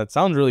Amazon that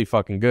sounds really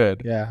fucking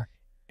good. Yeah,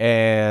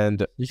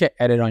 and you can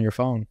edit on your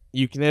phone.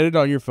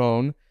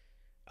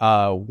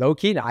 Low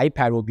key, an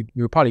iPad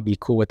will probably be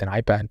cool with an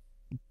iPad.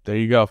 There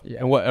you go. Yeah.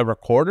 And what, a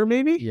recorder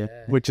maybe? Yeah,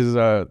 which is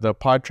the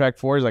Pod Track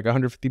 4 is like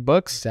 $150.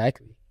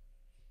 Exactly.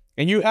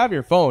 And you have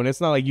your phone.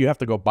 It's not like you have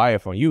to go buy a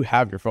phone. You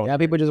have your phone. Yeah,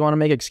 people just want to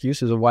make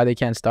excuses of why they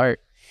can't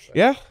start.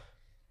 Yeah.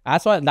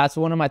 That's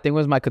one of my things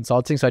was my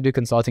consulting. So I do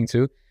consulting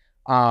too.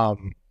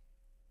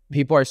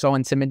 People are so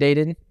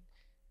intimidated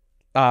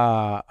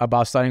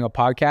about starting a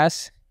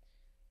podcast.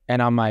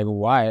 And I'm like,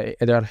 why?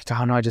 They're like,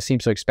 oh no, it just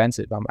seems so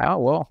expensive. I'm like,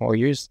 oh, well,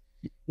 yours.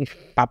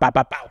 Pow, pow,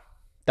 pow, pow.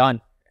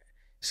 Done.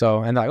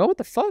 So, and they're like, oh, what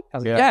the fuck? I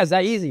was like, yeah, it's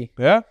that easy.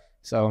 Yeah.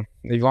 So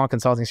if you want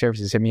consulting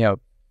services, hit me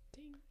up.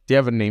 Do you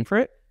have a name for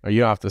it? Or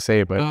you don't have to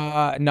say it,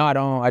 but no, I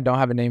don't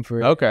have a name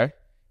for it. Okay.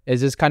 It's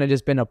just kind of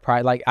just been a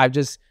private, like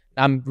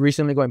I'm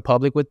recently going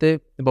public with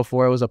it.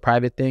 Before it was a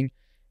private thing.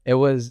 It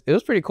was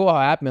pretty cool how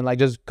it happened. Like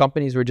just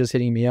companies were just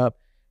hitting me up.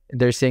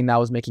 They're saying that I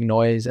was making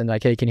noise and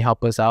like, hey, can you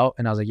help us out?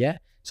 And I was like, yeah.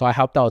 So I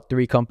helped out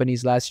 3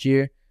 companies last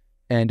year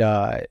and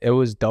it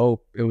was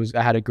dope.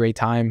 I had a great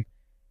time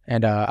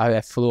and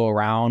I flew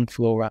around.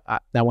 I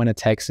went to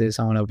Texas,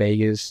 I went to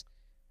Vegas.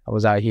 I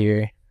was out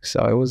here.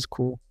 So it was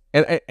cool.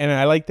 And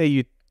I like that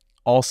you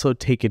also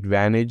take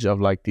advantage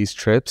of like these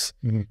trips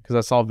because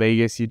I saw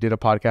Vegas, you did a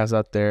podcast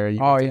out there. You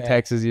went to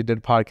Texas, you did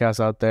a podcast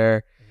out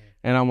there,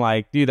 and I'm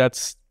like, dude,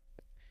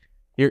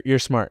 you're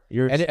smart.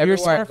 You're a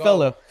smart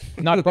fellow.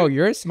 Not bro,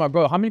 you're smart,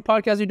 bro. How many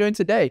podcasts are you doing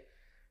today?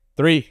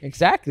 3.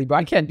 Exactly, bro.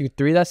 I can't do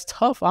 3. That's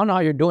tough. I don't know how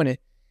you're doing it.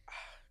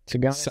 To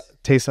be honest,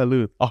 Te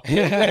salud. Oh, the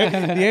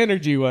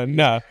energy one.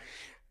 No,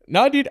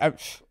 dude.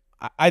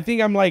 I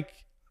think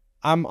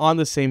I'm on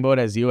the same boat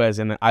as you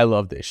and I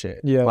love this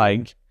shit. Yeah,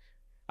 like.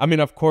 I mean,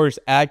 of course,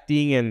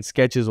 acting and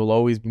sketches will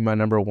always be my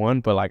number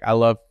one, but like I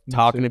love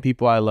talking to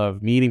people. I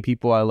love meeting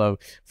people. I love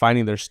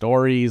finding their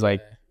stories.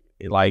 Like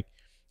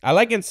I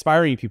like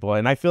inspiring people,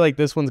 and I feel like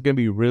this one's gonna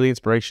be really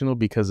inspirational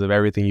because of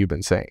everything you've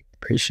been saying.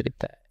 Appreciate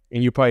that.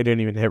 And you probably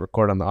didn't even hit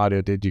record on the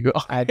audio, did you?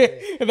 I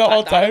did. The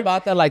whole time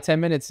about that like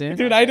 10 minutes in.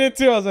 Dude, I did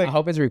too. I was like, I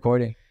hope it's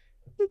recording.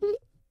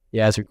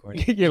 Yeah, it's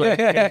recording. You're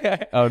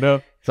like, oh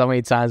no. So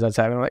many times that's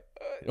happened. I'm like,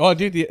 oh,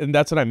 dude, and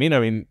that's what I mean. I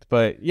mean,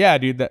 but yeah,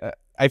 dude,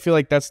 I feel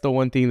like that's the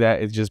one thing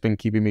that has just been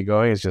keeping me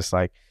going. It's just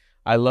like,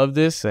 I love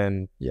this,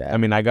 and I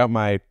mean, I got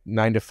my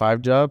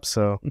 9-to-5 job,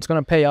 so it's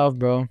gonna pay off,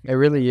 bro. It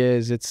really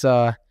is. It's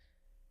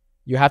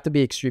you have to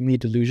be extremely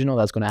delusional.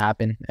 That's gonna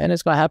happen, and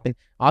it's gonna happen.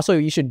 Also,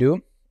 you should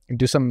do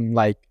some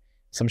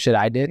shit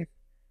I did.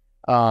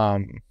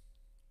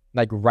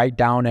 Like write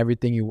down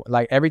everything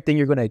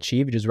you're gonna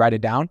achieve. Just write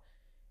it down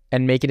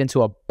and make it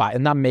into a Bible.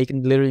 Not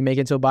literally make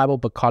it into a Bible,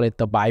 but call it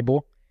the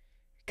Bible.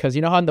 Because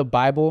you know how in the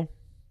Bible,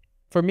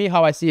 for me,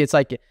 how I see it,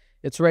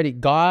 it's like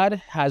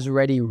God has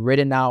already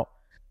written out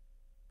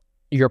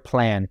your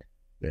plan,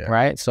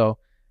 right? So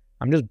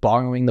I'm just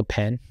borrowing the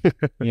pen,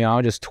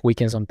 just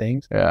tweaking some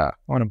things. Yeah, I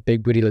want a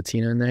big booty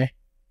Latina in there.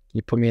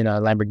 You put me in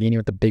a Lamborghini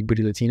with a big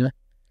booty Latina.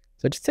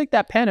 So just take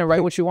that pen and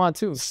write what you want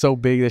too. So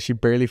big that she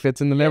barely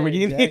fits in the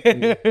Lamborghini.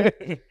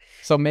 Exactly.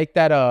 So make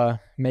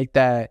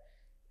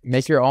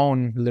your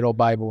own little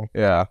Bible.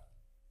 Yeah,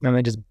 and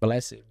then just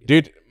bless it,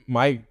 dude.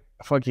 My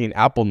fucking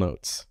Apple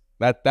Notes.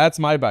 That's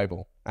my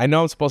Bible. I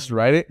know I'm supposed to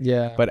write it.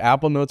 Yeah, but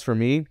Apple Notes for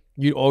me.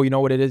 You know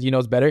what it is? You know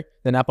it's better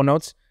than Apple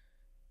Notes?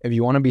 If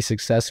you want to be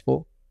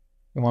successful,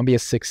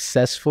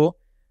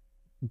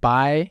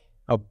 buy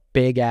a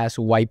big ass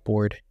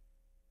whiteboard.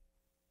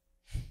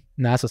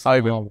 And that's a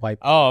small whiteboard.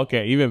 Oh,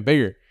 okay. Even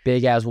bigger.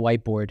 Big ass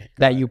whiteboard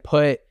that you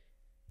put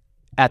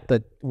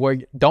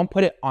don't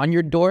put it on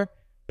your door,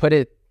 put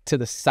it to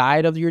the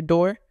side of your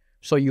door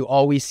so you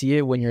always see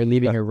it when you're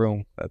leaving your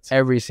room. That's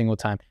every single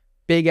time.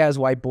 Big ass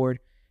whiteboard.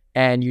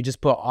 And you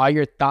just put all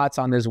your thoughts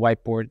on this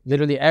whiteboard.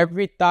 Literally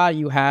every thought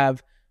you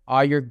have,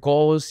 all your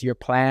goals, your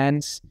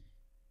plans,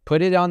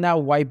 put it on that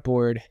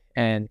whiteboard,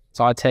 and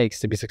it's all it takes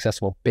to be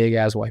successful. Big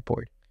ass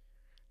whiteboard.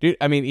 Dude,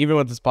 I mean, even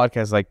with this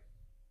podcast, like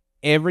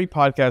every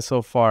podcast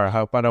so far, I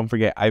hope I don't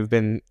forget, I've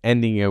been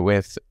ending it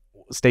with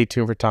stay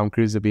tuned for Tom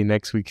Cruise to be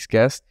next week's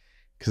guest.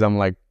 Because I'm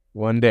like,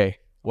 one day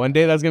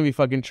that's going to be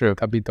fucking true.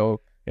 That'd be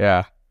dope.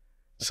 Yeah.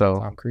 So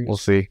Tom Cruise. We'll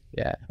see.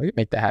 Yeah, we can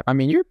make that happen. I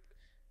mean, you're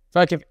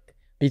fucking...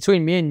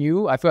 Between me and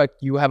you, I feel like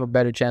you have a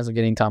better chance of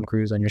getting Tom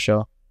Cruise on your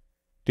show.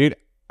 Dude,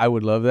 I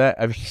would love that.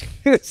 I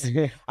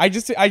mean, I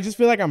just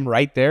feel like I'm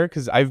right there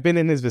because I've been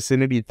in his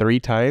vicinity 3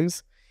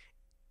 times.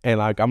 And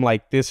like, I'm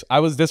like this,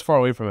 I was this far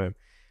away from him.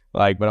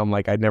 Like, but I'm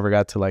like, I never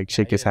got to like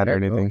shake his hand or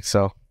anything. Cool.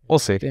 So we'll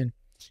see. You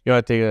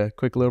want to take a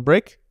quick little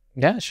break?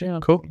 Yeah, sure.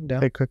 Cool.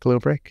 Take a quick little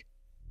break.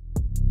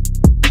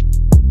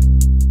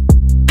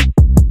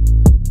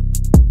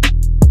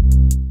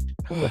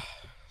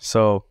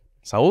 So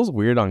Saul's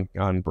weird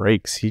on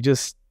breaks. He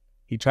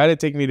tried to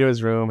take me to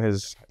his room.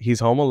 He's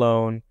home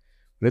alone,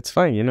 but it's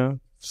fine,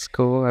 It's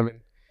cool. I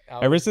mean,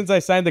 ever since I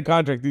signed the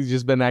contract, he's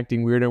just been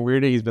acting weird and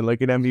weirder. He's been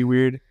looking at me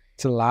weird.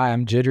 It's a lie.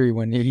 I'm jittery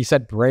when he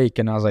said break,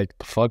 and I was like,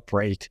 "Fuck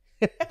break,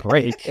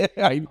 break."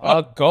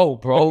 I'll go,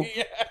 bro.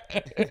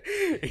 I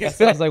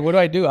was like, "What do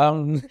I do?"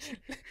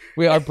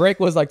 Our break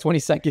was like 20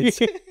 seconds.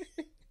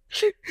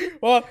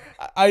 Well,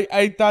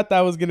 I thought that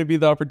was gonna be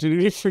the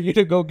opportunity for you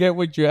to go get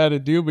what you had to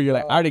do, but you're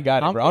like, I already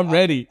got it, bro. I'm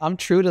ready. I'm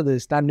true to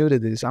this, not new to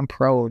this. I'm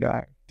pro,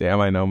 dog.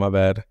 Damn, I know. My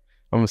bad.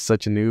 I'm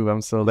such a noob.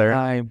 I'm still there.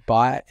 I'm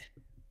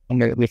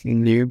gonna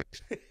listen noob.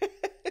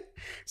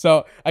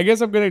 So I guess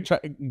I'm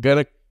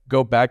gonna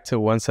go back to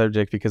one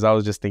subject because I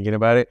was just thinking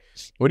about it.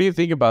 What do you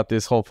think about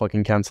this whole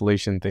fucking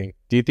cancellation thing?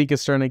 Do you think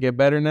it's starting to get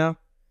better now?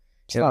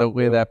 The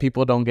way that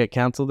people don't get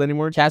canceled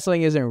anymore?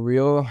 Canceling isn't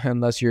real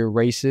unless you're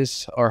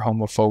racist or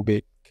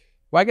homophobic.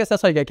 Well, I guess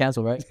that's how you get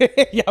canceled, right?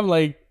 Yeah, I'm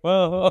like,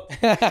 well,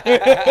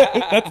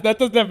 that's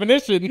the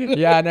definition.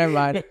 Yeah, never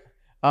mind.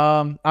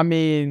 I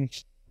mean,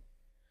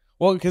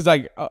 well, because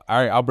like, all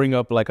right, I'll bring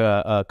up like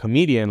a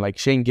comedian like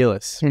Shane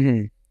Gillis.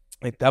 Mm-hmm.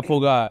 Like that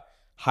fool got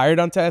hired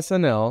onto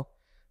SNL.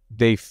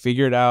 They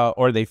figured out,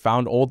 or they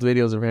found old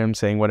videos of him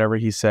saying whatever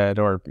he said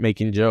or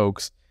making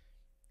jokes,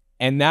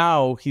 and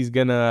now he's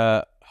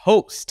gonna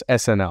host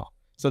SNL.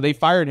 So they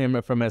fired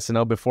him from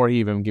SNL before he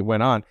even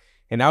went on,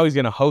 and now he's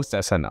gonna host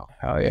SNL.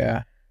 Hell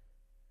yeah!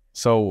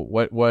 So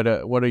what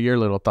are your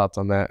little thoughts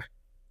on that?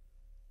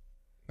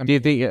 Do you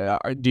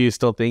think? Do you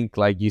still think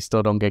like you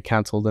still don't get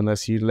canceled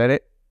unless you let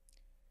it?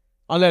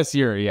 Unless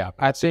you're,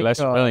 I think unless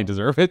you really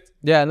deserve it.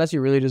 Yeah, unless you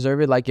really deserve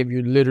it. Like if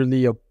you're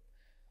literally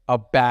a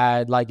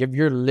bad, like if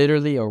you're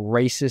literally a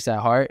racist at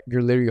heart,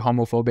 you're literally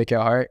homophobic at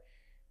heart.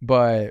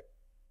 But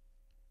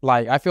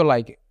like I feel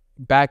like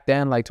back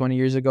then, like 20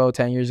 years ago,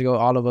 10 years ago,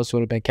 all of us would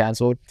have been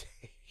canceled.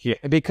 Yeah.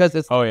 Because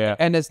it's,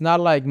 and it's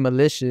not like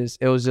malicious.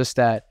 It was just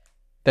that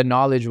the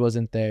knowledge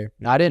wasn't there.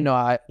 I didn't know.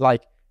 I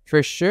like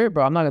for sure,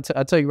 bro. I'm not gonna.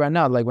 I'll tell you right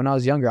now. Like when I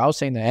was younger, I was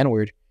saying the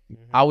N-word.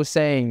 I was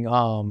saying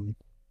the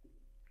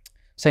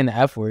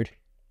F word.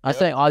 I was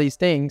saying all these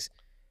things,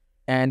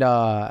 and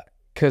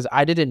because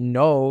I didn't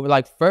know,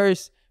 like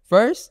first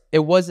it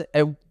wasn't.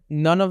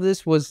 None of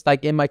this was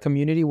like in my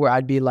community where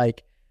I'd be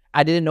like,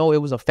 I didn't know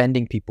it was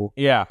offending people.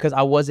 Yeah. Because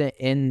I wasn't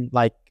in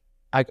like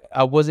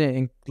I wasn't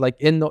in like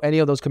in any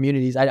of those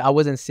communities. I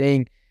wasn't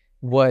saying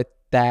what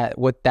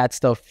that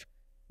stuff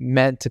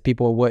meant to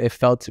people, what it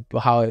felt to,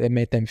 how it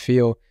made them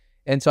feel.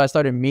 And so I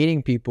started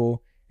meeting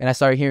people, and I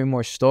started hearing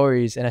more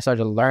stories, and I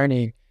started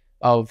learning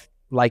of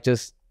like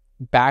just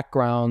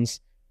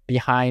backgrounds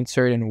behind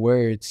certain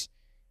words.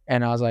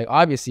 And I was like,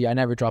 obviously I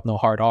never dropped no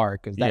hard R,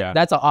 because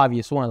that's an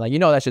obvious one. Like,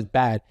 that's just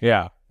bad.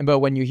 Yeah. But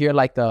when you hear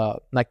like the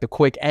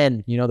quick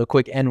N, the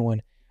quick N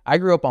one, I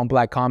grew up on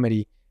black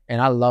comedy,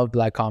 and I love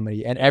black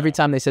comedy. And every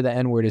time they said the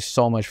N word is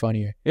so much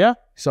funnier. Yeah.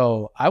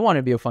 So I want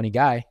to be a funny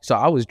guy. So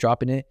I was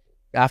dropping it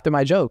after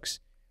my jokes.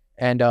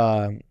 And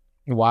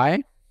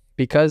why?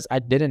 Because I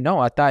didn't know.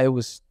 I thought it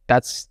was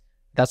that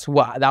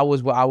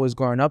was what I was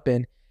growing up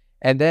in.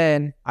 And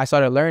then I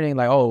started learning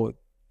like, oh,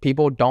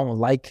 people don't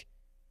like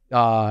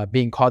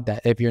being called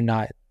that if you're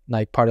not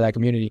like part of that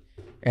community.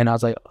 And I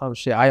was like, oh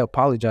shit, I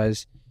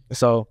apologize.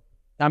 So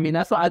I mean,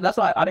 that's why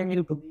I don't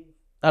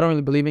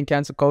really believe in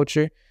cancel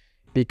culture,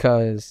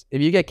 because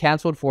if you get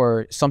canceled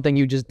for something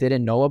you just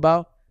didn't know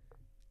about,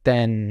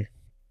 then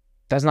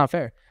that's not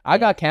fair. I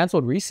got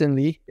canceled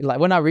recently, like,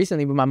 well, not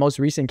recently, but my most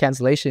recent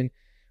cancellation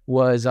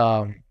was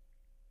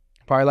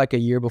probably like a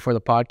year before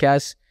the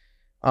podcast.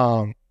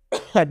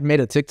 I'd made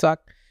a TikTok.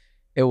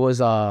 It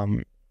was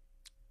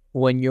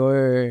when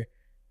you're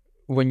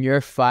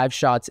 5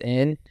 shots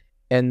in,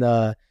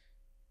 and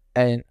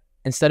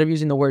instead of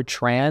using the word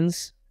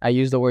trans, I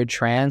used the word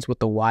trans with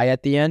the Y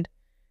at the end.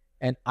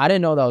 And I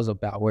didn't know that was a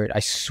bad word. I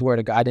swear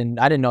to God, I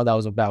didn't know that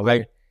was a bad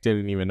word. I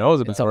didn't even know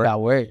it was a bad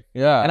word.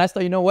 Yeah. And I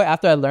thought, you know what?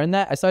 After I learned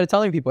that, I started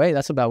telling people, hey,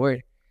 that's a bad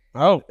word.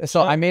 Oh.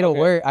 So I made a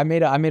word. I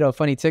made a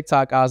funny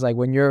TikTok. I was like,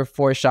 when you're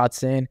 4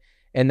 shots in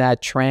and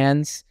that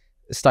trans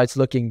starts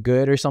looking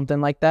good or something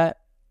like that.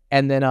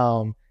 And then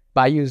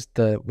but I used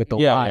with the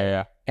Y.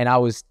 Yeah. And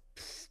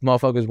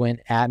motherfuckers went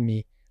at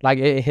me. Like,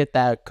 it hit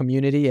that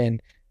community,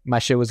 and my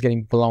shit was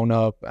getting blown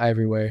up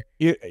everywhere.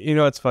 You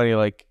know, it's funny.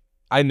 Like,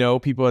 I know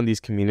people in these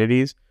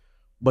communities,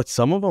 but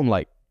some of them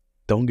like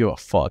don't give a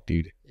fuck,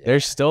 dude. Yeah. They're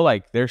still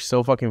like, they're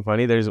so fucking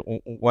funny. There's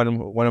one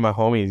of my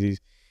homies.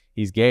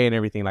 He's gay and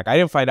everything. Like, I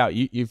didn't find out.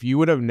 If you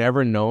would have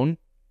never known,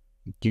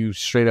 you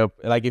straight up,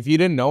 like, if you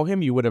didn't know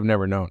him, you would have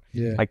never known.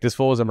 Yeah. Like, this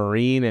fool was a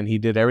Marine, and he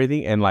did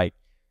everything, and like,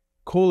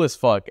 cool as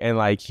fuck. And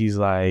like, he's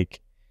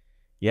like,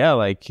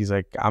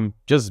 I'm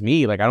just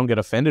me. Like, I don't get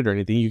offended or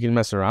anything. You can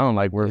mess around.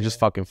 Like, we're just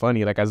fucking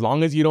funny. Like, as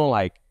long as you don't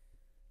like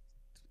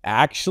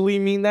actually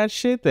mean that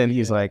shit, then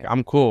he's like,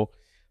 I'm cool.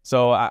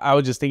 So I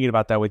was just thinking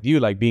about that with you,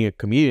 like, being a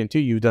comedian too.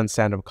 You've done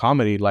stand-up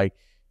comedy. Like,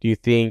 do you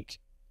think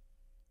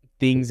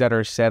things that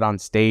are said on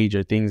stage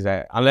are things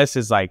that, unless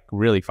it's like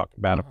really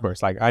fucking bad, of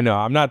course, like, I know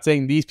I'm not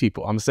saying these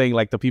people, I'm saying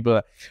like the people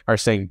that are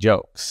saying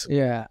jokes.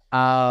 Yeah.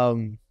 I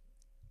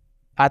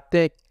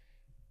think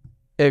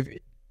if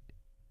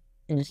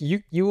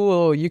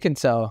you can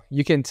tell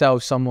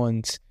if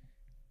someone's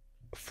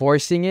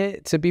forcing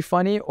it to be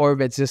funny, or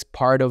if it's just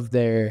part of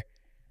their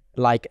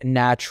like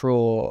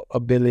natural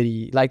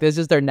ability, like this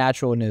is their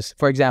naturalness.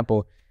 For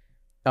example,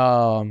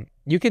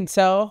 you can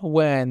tell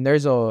when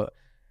there's a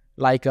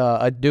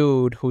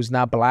dude who's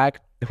not black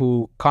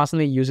who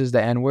constantly uses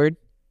the N-word.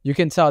 You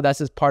can tell that's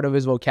just part of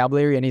his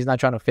vocabulary, and he's not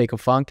trying to fake a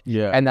funk.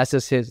 Yeah. And that's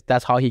just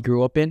that's how he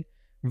grew up in.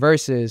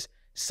 Versus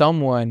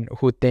someone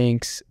who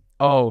thinks,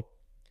 oh,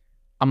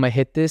 I'm gonna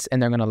hit this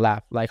and they're gonna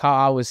laugh. Like how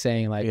I was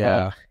saying, like,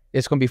 oh,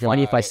 it's gonna be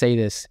funny if I say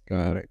this.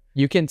 Got it.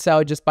 You can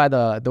tell just by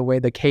the way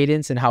the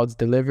cadence and how it's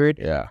delivered.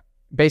 Yeah.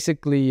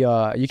 Basically,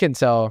 you can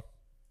tell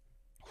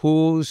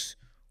who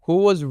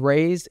was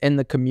raised in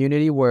the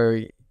community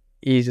where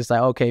he's just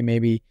like, okay,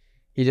 maybe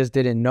he just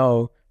didn't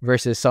know,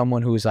 versus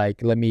someone who's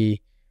like, let me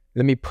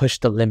push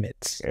the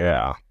limits.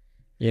 Yeah.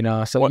 You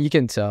know, so you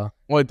can tell.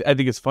 Well, I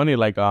think it's funny,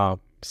 like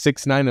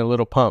 6ix9ine and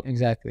Lil Pump.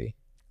 Exactly.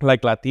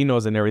 Like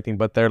Latinos and everything,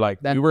 but they're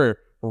like, we were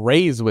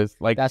raised with,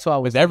 like, that's what I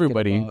was with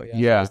everybody.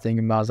 I was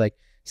thinking about. I was like,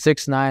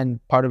 6ix9ine,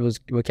 part of it was,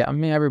 I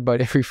mean,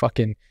 every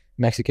fucking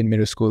Mexican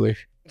middle schooler.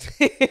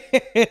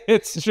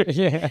 It's true.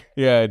 Yeah.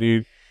 Yeah,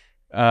 dude.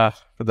 But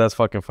that's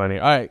fucking funny.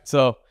 All right,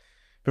 so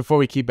before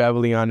we keep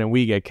babbling on and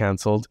we get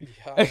canceled,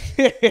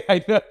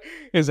 I know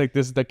it's like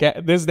this is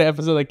the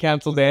episode that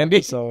canceled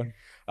Andy. So,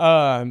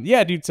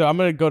 yeah, dude. So I'm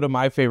gonna go to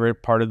my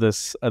favorite part of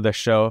the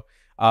show.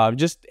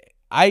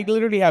 I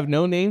literally have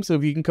no name, so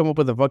if you can come up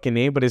with a fucking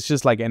name, but it's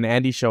just like an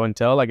Andy show and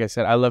tell. Like I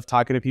said, I love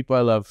talking to people.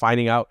 I love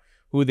finding out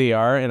who they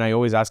are, and I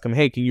always ask them,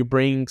 hey, can you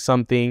bring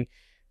something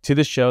to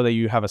the show that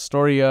you have a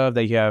story of,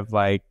 that you have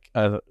like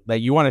that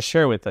you want to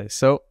share with us?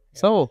 So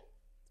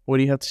what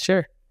do you have to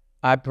share?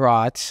 I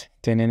brought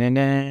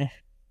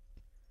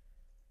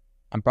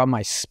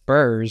my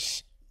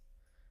Spurs.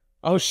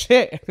 Oh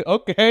shit.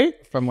 Okay.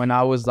 From when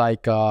I was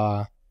like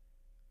I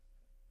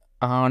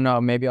don't know,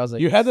 maybe I was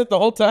like, you had it the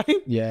whole time?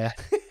 Yeah.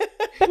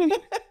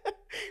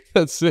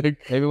 That's sick.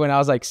 Maybe when I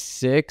was like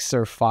 6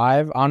 or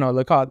 5. I don't know.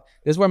 Look how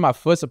this is where my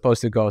foot's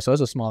supposed to go. So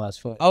it's a small ass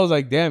foot. I was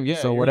like, damn, yeah.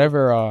 So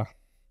whatever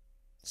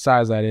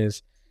size that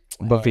is.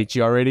 But fit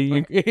you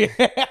already.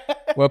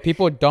 What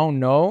people don't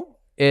know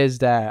is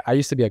that I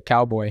used to be a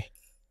cowboy.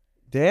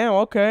 Damn,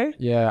 okay.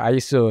 Yeah, I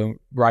used to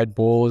ride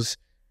bulls.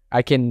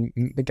 I can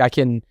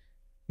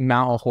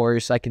mount a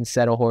horse. I can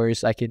set a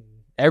horse. I can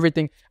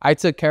everything. I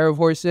took care of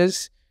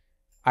horses.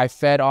 I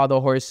fed all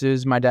the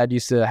horses. My dad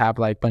used to have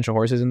like a bunch of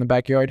horses in the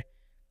backyard,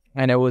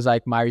 and it was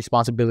like my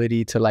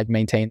responsibility to like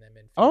maintain them.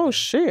 And Oh them.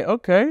 shit,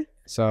 okay.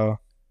 So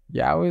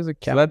yeah, I was a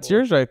cowboy. So that's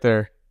yours right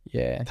there.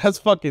 Yeah, That's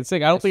fucking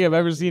sick. I don't think I've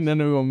ever seen none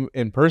of them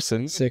in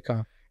person. sick,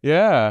 huh?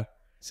 Yeah.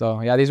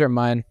 So yeah, these are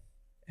mine.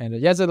 And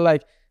yeah, so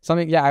like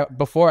something. Yeah,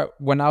 before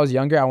when I was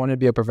younger, I wanted to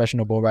be a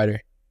professional bull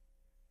rider.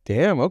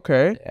 Damn,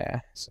 okay.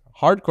 Yeah, so,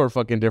 Hardcore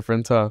fucking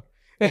difference, huh?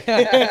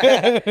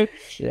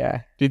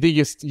 yeah, Do you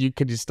think you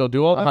could still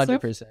do all that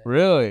stuff? 100%.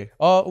 Really?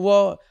 Oh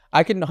well,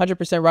 I can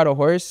 100% ride a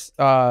horse.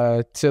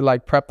 To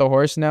like prep the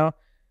horse now,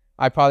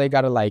 I probably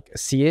gotta like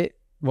see it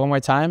one more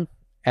time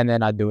and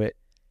then I do it,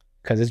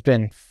 because it's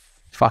been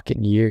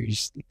fucking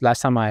years.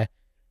 Last time I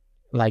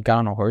like got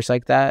on a horse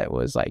like that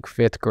was like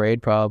 5th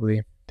grade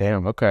probably.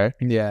 Damn, okay.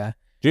 Yeah,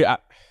 Dude,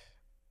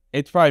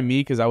 it's probably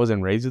me because I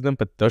wasn't raised with them,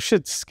 but those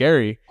shit's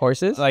scary.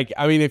 horses. Like,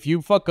 I mean, if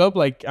you fuck up,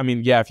 like, I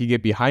mean, yeah, if you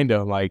get behind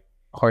them, like,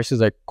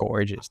 Horses are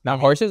gorgeous. Now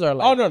horses are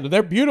like, oh no,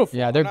 they're beautiful.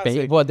 yeah,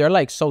 they're well, they're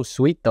like so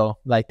sweet though.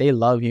 Like they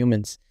love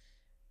humans.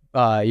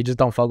 You just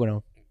don't fuck with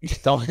them.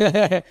 Don't.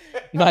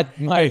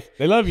 my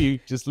They love you.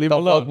 Just leave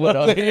them Don't alone.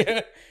 fuck with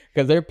them.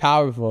 Because they're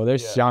powerful. They're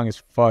strong as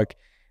fuck.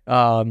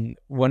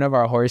 One of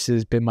our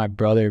horses bit my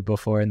brother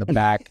before in the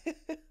back.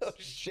 Oh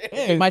shit!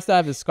 He might still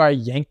have the scar.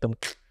 Yanked him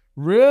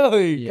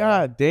Really?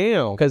 Yeah. God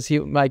damn. because he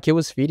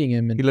was feeding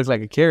him He and looks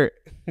like a carrot.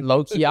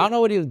 low key. I don't know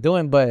what he was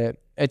doing, but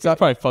it's He's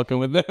probably fucking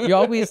with them. you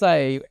always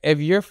like if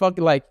you're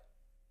fucking like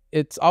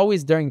it's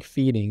always during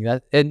feeding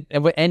that and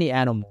with any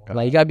animal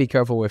like you gotta be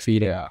careful with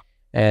feeding. Yeah.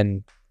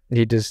 And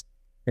he just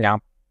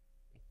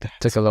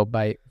took a little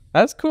bite.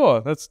 That's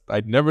cool.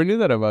 I never knew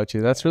that about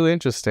you. That's really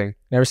interesting.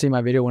 Never seen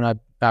my video when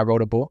I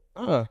rode a bull?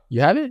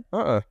 You haven't?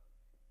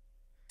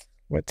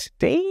 What?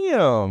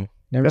 Damn.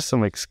 Never. That's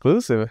some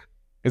exclusive.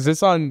 Is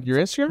this on your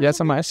Instagram? Yeah, it's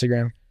on my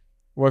Instagram.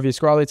 Well, if you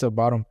scroll it to the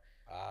bottom,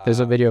 there's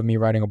a video of me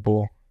riding a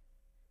bull.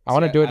 I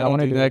want to do it. I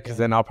want to do that because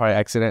then I'll probably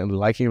accidentally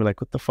like it.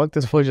 Like, what the fuck?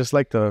 This boy just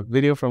like the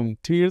video from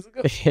 2 years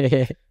ago.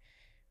 it.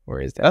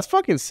 Where is that? That's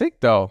fucking sick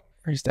though.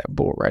 Where's that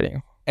bull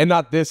riding? And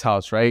not this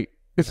house, right?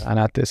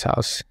 Not this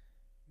house.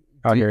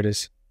 Oh, here it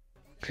is.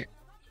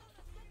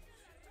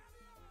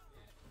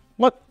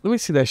 What? Let me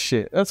see that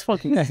shit. That's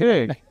fucking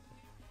sick.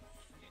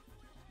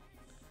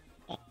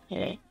 All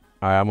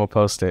right, I'm gonna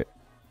post it.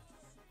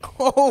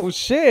 Oh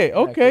shit.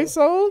 Okay, cool.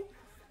 so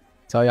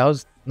Tell you, I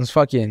was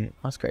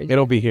crazy.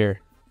 it'll be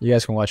here. You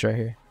guys can watch right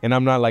here. And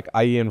I'm not like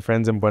Ian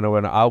friends in Bueno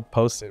Bueno. I'll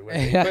post it.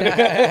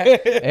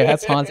 Hey,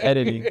 that's Hans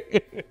editing.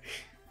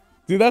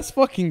 Dude, that's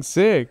fucking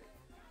sick.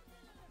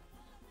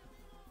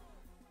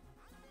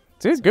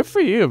 Dude, good for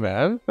you,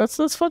 man. That's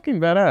fucking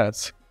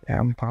badass.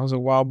 Yeah, I was a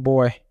wild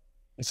boy.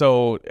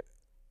 So,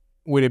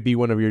 would it be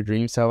one of your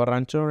dreams to have a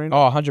rancho right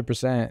now? Oh,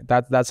 100%.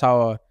 That's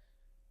how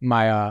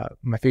my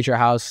future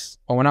house,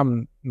 or when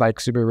I'm like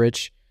super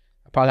rich,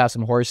 I'll probably have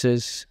some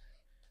horses.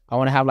 I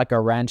want to have like a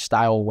ranch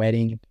style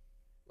wedding.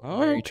 Oh,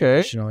 Very okay.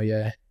 traditional,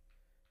 yeah.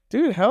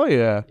 Dude, hell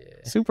yeah.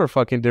 Super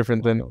fucking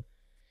different than...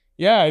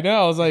 Yeah, I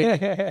know. I was like,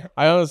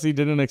 I honestly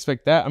didn't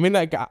expect that. I mean,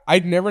 like,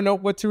 I'd never know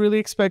what to really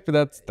expect,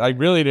 but I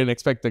really didn't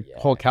expect the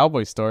whole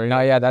cowboy story.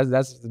 No, yeah,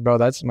 that's bro,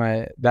 that's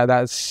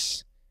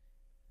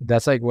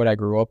like what I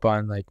grew up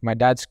on. Like, my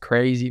dad's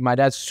crazy. My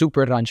dad's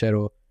super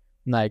ranchero.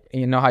 Like,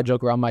 you know how I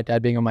joke around my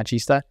dad being a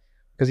machista?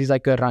 Because he's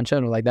like a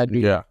ranchero. Like, that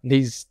dude, Yeah.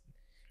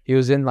 he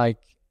was in, like,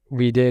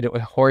 we did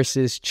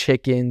horses,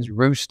 chickens,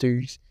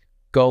 roosters,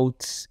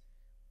 goats.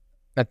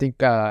 I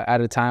think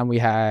at a time we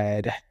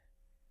had,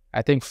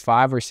 I think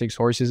 5 or 6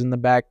 horses in the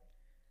back.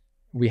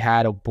 We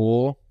had a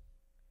bull.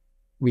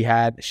 We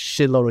had a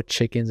shitload of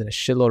chickens and a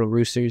shitload of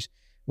roosters.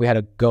 We had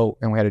a goat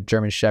and we had a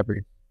German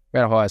Shepherd. We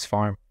had a whole ass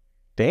farm.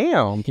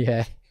 Damn.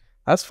 Yeah.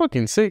 That's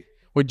fucking sick.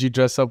 Would you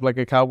dress up like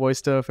a cowboy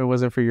still if it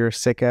wasn't for your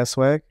sick ass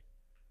swag?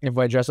 If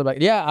I dress up like,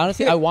 yeah,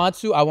 honestly, I want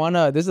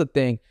to, this is the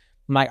thing.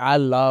 Like,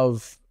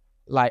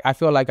 I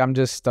feel like I'm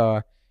just,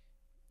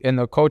 in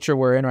the culture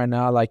we're in right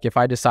now, like, if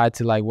I decide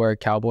to, like, wear a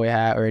cowboy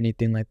hat or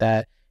anything like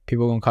that,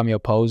 people are gonna call me a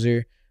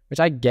poser, which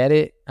I get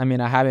it. I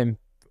mean, I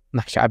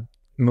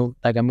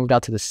moved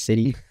out to the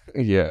city.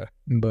 Yeah.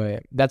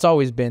 But that's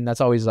always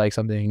like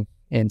something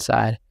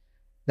inside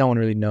no one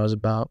really knows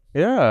about.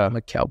 Yeah. I'm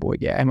a cowboy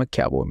guy. I'm a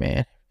cowboy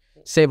man.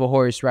 Save a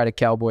horse, ride a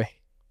cowboy.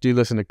 Do you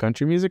listen to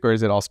country music or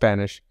is it all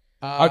Spanish?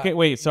 Okay,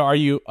 wait. So are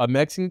you a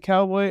Mexican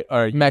cowboy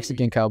or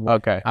Mexican cowboy?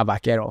 Okay. A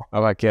vaquero.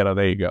 A vaquero.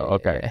 There you go.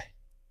 Okay. Yeah.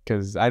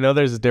 Because I know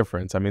there's a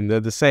difference. I mean, they're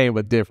the same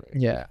but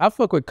different. Yeah, I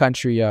fuck with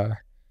country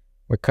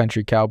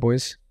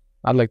cowboys.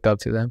 I looked up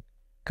to them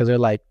because they're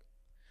like,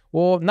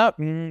 well, not,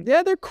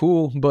 yeah, they're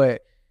cool,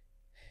 but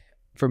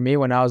for me,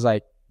 when I was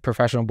like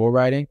professional bull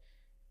riding.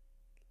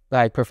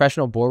 Like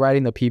professional bull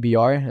riding, the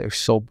PBR, they're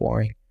so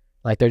boring.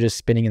 Like they're just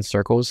spinning in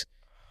circles.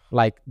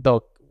 Like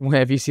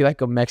if you see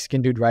like a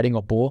Mexican dude riding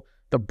a bull,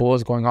 the bull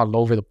is going all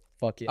over the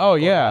fucking. Oh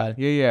yeah,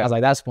 yeah. I was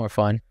like, that's more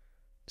fun.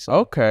 So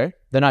Okay,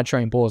 they're not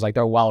trained bulls, like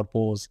they're wild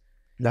bulls.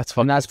 that's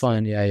fun. And that's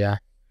fun. Yeah.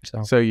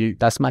 So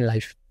that's my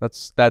life.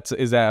 Is that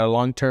a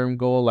long-term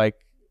goal, like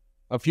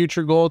a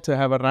future goal to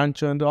have a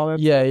rancho and all that?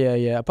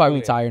 Yeah. I'll probably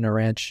retire in a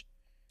ranch.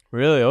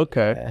 Really?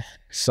 Okay.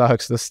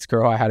 Sucks. This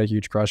girl I had a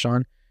huge crush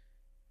on,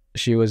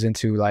 she was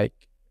into like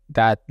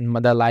that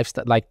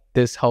lifestyle, like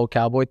this whole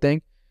cowboy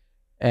thing,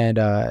 and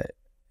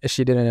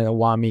she didn't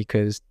want me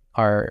because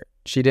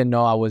she didn't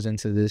know I was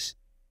into this,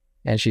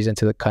 and she's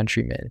into the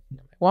country, man.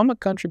 Well, I'm a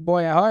country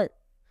boy at heart,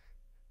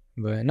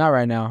 but not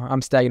right now.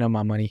 I'm stacking up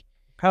my money.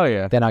 Hell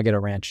yeah. Then I'll get a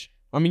ranch.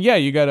 I mean, yeah,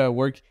 you gotta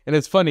work, and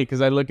it's funny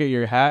because I look at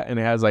your hat and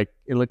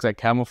it looks like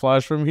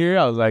camouflage from here.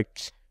 I was like,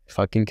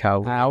 fucking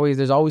cowboy.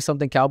 There's always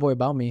something cowboy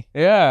about me.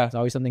 Yeah, There's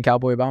always something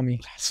cowboy about me.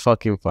 that's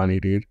fucking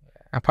funny, dude.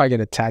 I'll probably get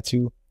a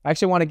tattoo. I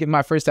actually want to get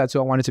my first tattoo.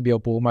 I want it to be a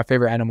bull. My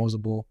favorite animal is a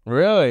bull.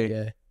 Really?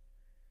 Yeah.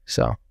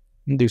 So I'm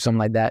gonna do something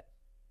like that.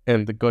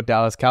 And the go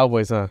Dallas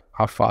Cowboys, huh?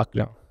 Oh fuck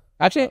no.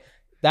 Actually,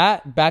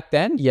 that back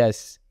then,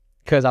 yes.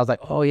 Because I was like,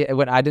 oh yeah,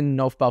 when I didn't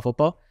know about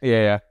football.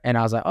 Yeah. And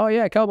I was like, oh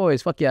yeah,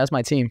 Cowboys. Fuck yeah, that's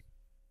my team.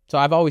 So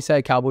I've always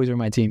said Cowboys are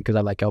my team because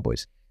I like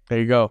Cowboys. There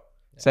you go.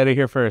 Said it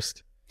here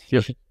first.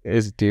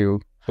 Is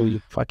dude.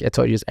 Fuck, I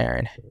told you it's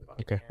Aaron.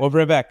 Okay. We'll be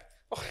right back.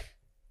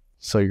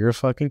 So you're a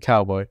fucking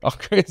cowboy. Oh,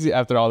 crazy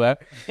after all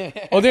that.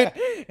 Oh, dude.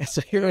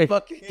 So you're a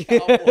fucking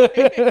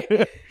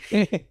cowboy.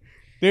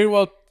 Dude,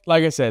 well,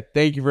 like I said,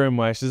 thank you very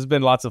much. This has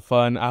been lots of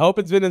fun. I hope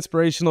it's been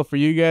inspirational for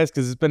you guys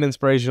because it's been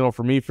inspirational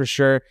for me for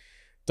sure.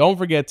 Don't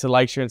forget to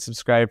like, share, and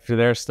subscribe to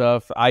their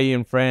stuff. IE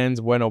and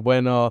Friends, Bueno,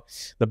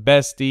 The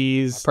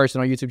Besties.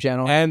 Personal YouTube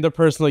channel. And the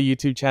personal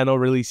YouTube channel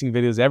releasing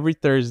videos every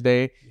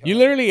Thursday. You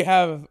literally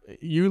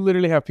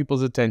have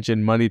people's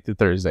attention Monday through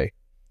Thursday.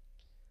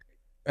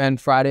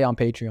 And Friday on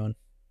Patreon.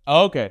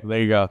 Oh, okay,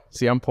 there you go.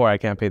 See, I'm poor. I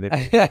can't pay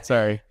that.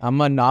 Sorry. I'm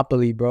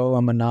Monopoly, bro.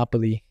 I'm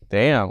Monopoly.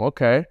 Damn,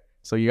 okay.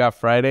 So you got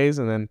Fridays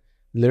and then...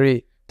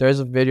 Literally,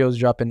 there's videos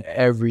dropping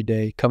every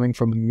day. Coming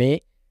from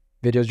me,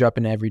 videos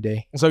dropping every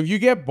day. So if you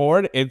get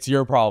bored, it's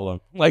your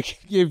problem. Like,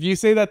 if you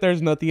say that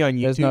there's nothing on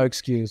YouTube... There's no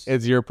excuse.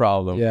 It's your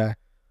problem. Yeah.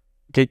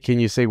 Can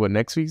you say what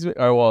next week's...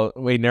 Or, well,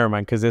 wait, never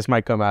mind, because this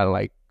might come out in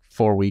like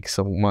 4 weeks,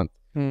 a month.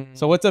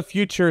 So what's a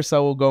future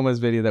Saul Gomez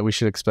video that we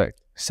should expect?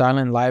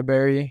 Silent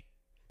Library.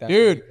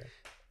 Dude,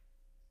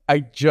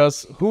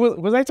 who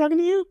was I talking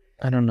to you?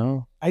 I don't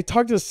know. I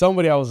talked to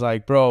somebody. I was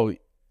like, bro,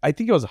 I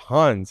think it was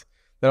Hans.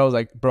 That I was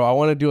like, bro, I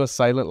want to do a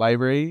silent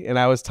library. And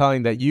I was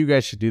telling that you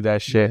guys should do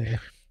that shit. Yeah.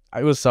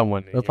 I was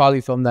someone. We'll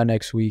probably film that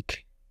next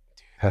week.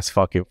 That's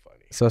fucking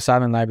funny. So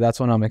Silent Library,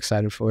 that's what I'm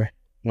excited for.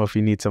 Well, if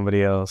you need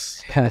somebody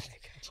else.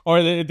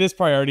 Or this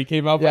part already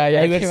came out. Yeah,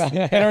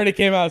 it already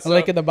came out. So.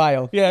 Link in the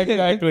bio. Yeah,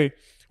 exactly.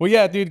 Well,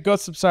 yeah, dude, go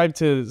subscribe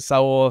to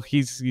Saul.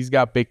 He's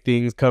got big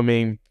things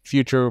coming,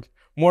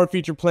 more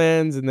future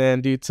plans, and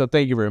then, dude. So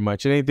thank you very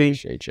much.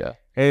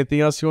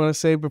 Anything else you want to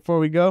say before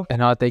we go?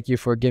 And I'll thank you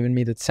for giving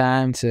me the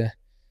time to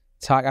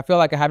talk. I feel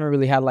like I haven't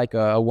really had like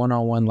a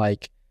one-on-one.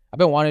 Like I've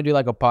been wanting to do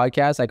like a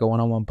podcast, like a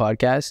one-on-one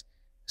podcast.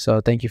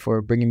 So thank you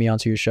for bringing me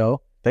onto your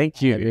show.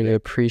 Thank you. I really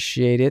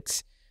appreciate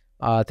it.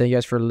 Thank you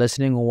guys for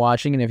listening and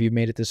watching. And if you've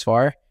made it this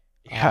far,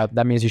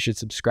 that means you should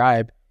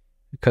subscribe,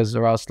 because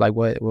or else like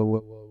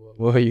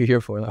what are you here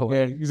for? Like,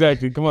 yeah,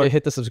 exactly. Come on,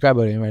 hit the subscribe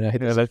button right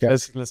now.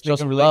 Let's show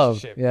some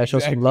love. Yeah, show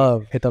some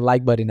love. Hit the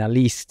like button at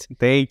least.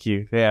 Thank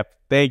you. Yeah,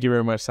 thank you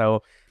very much,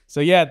 Saul.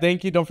 So yeah,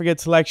 thank you. Don't forget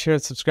to like, share,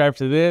 and subscribe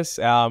to this.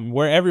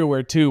 We're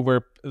everywhere too.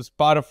 We're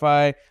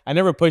Spotify. I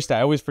never push that.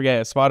 I always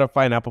forget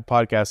Spotify and Apple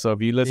Podcasts. So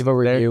if you listen,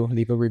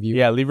 leave a review.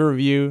 Yeah, leave a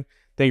review.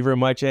 Thank you very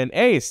much. And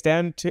hey,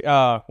 stand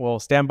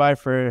by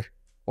for,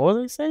 what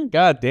was I saying?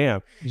 God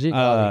damn.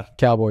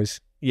 Cowboys.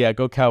 Yeah,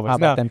 go Cowboys. How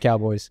about them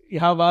Cowboys?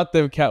 How about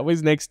them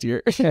Cowboys next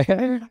year?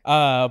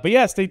 But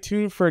yeah, stay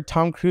tuned for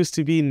Tom Cruise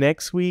to be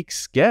next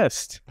week's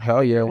guest.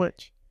 Hell yeah. Bye.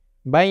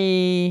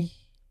 Bye.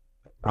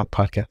 On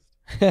podcast.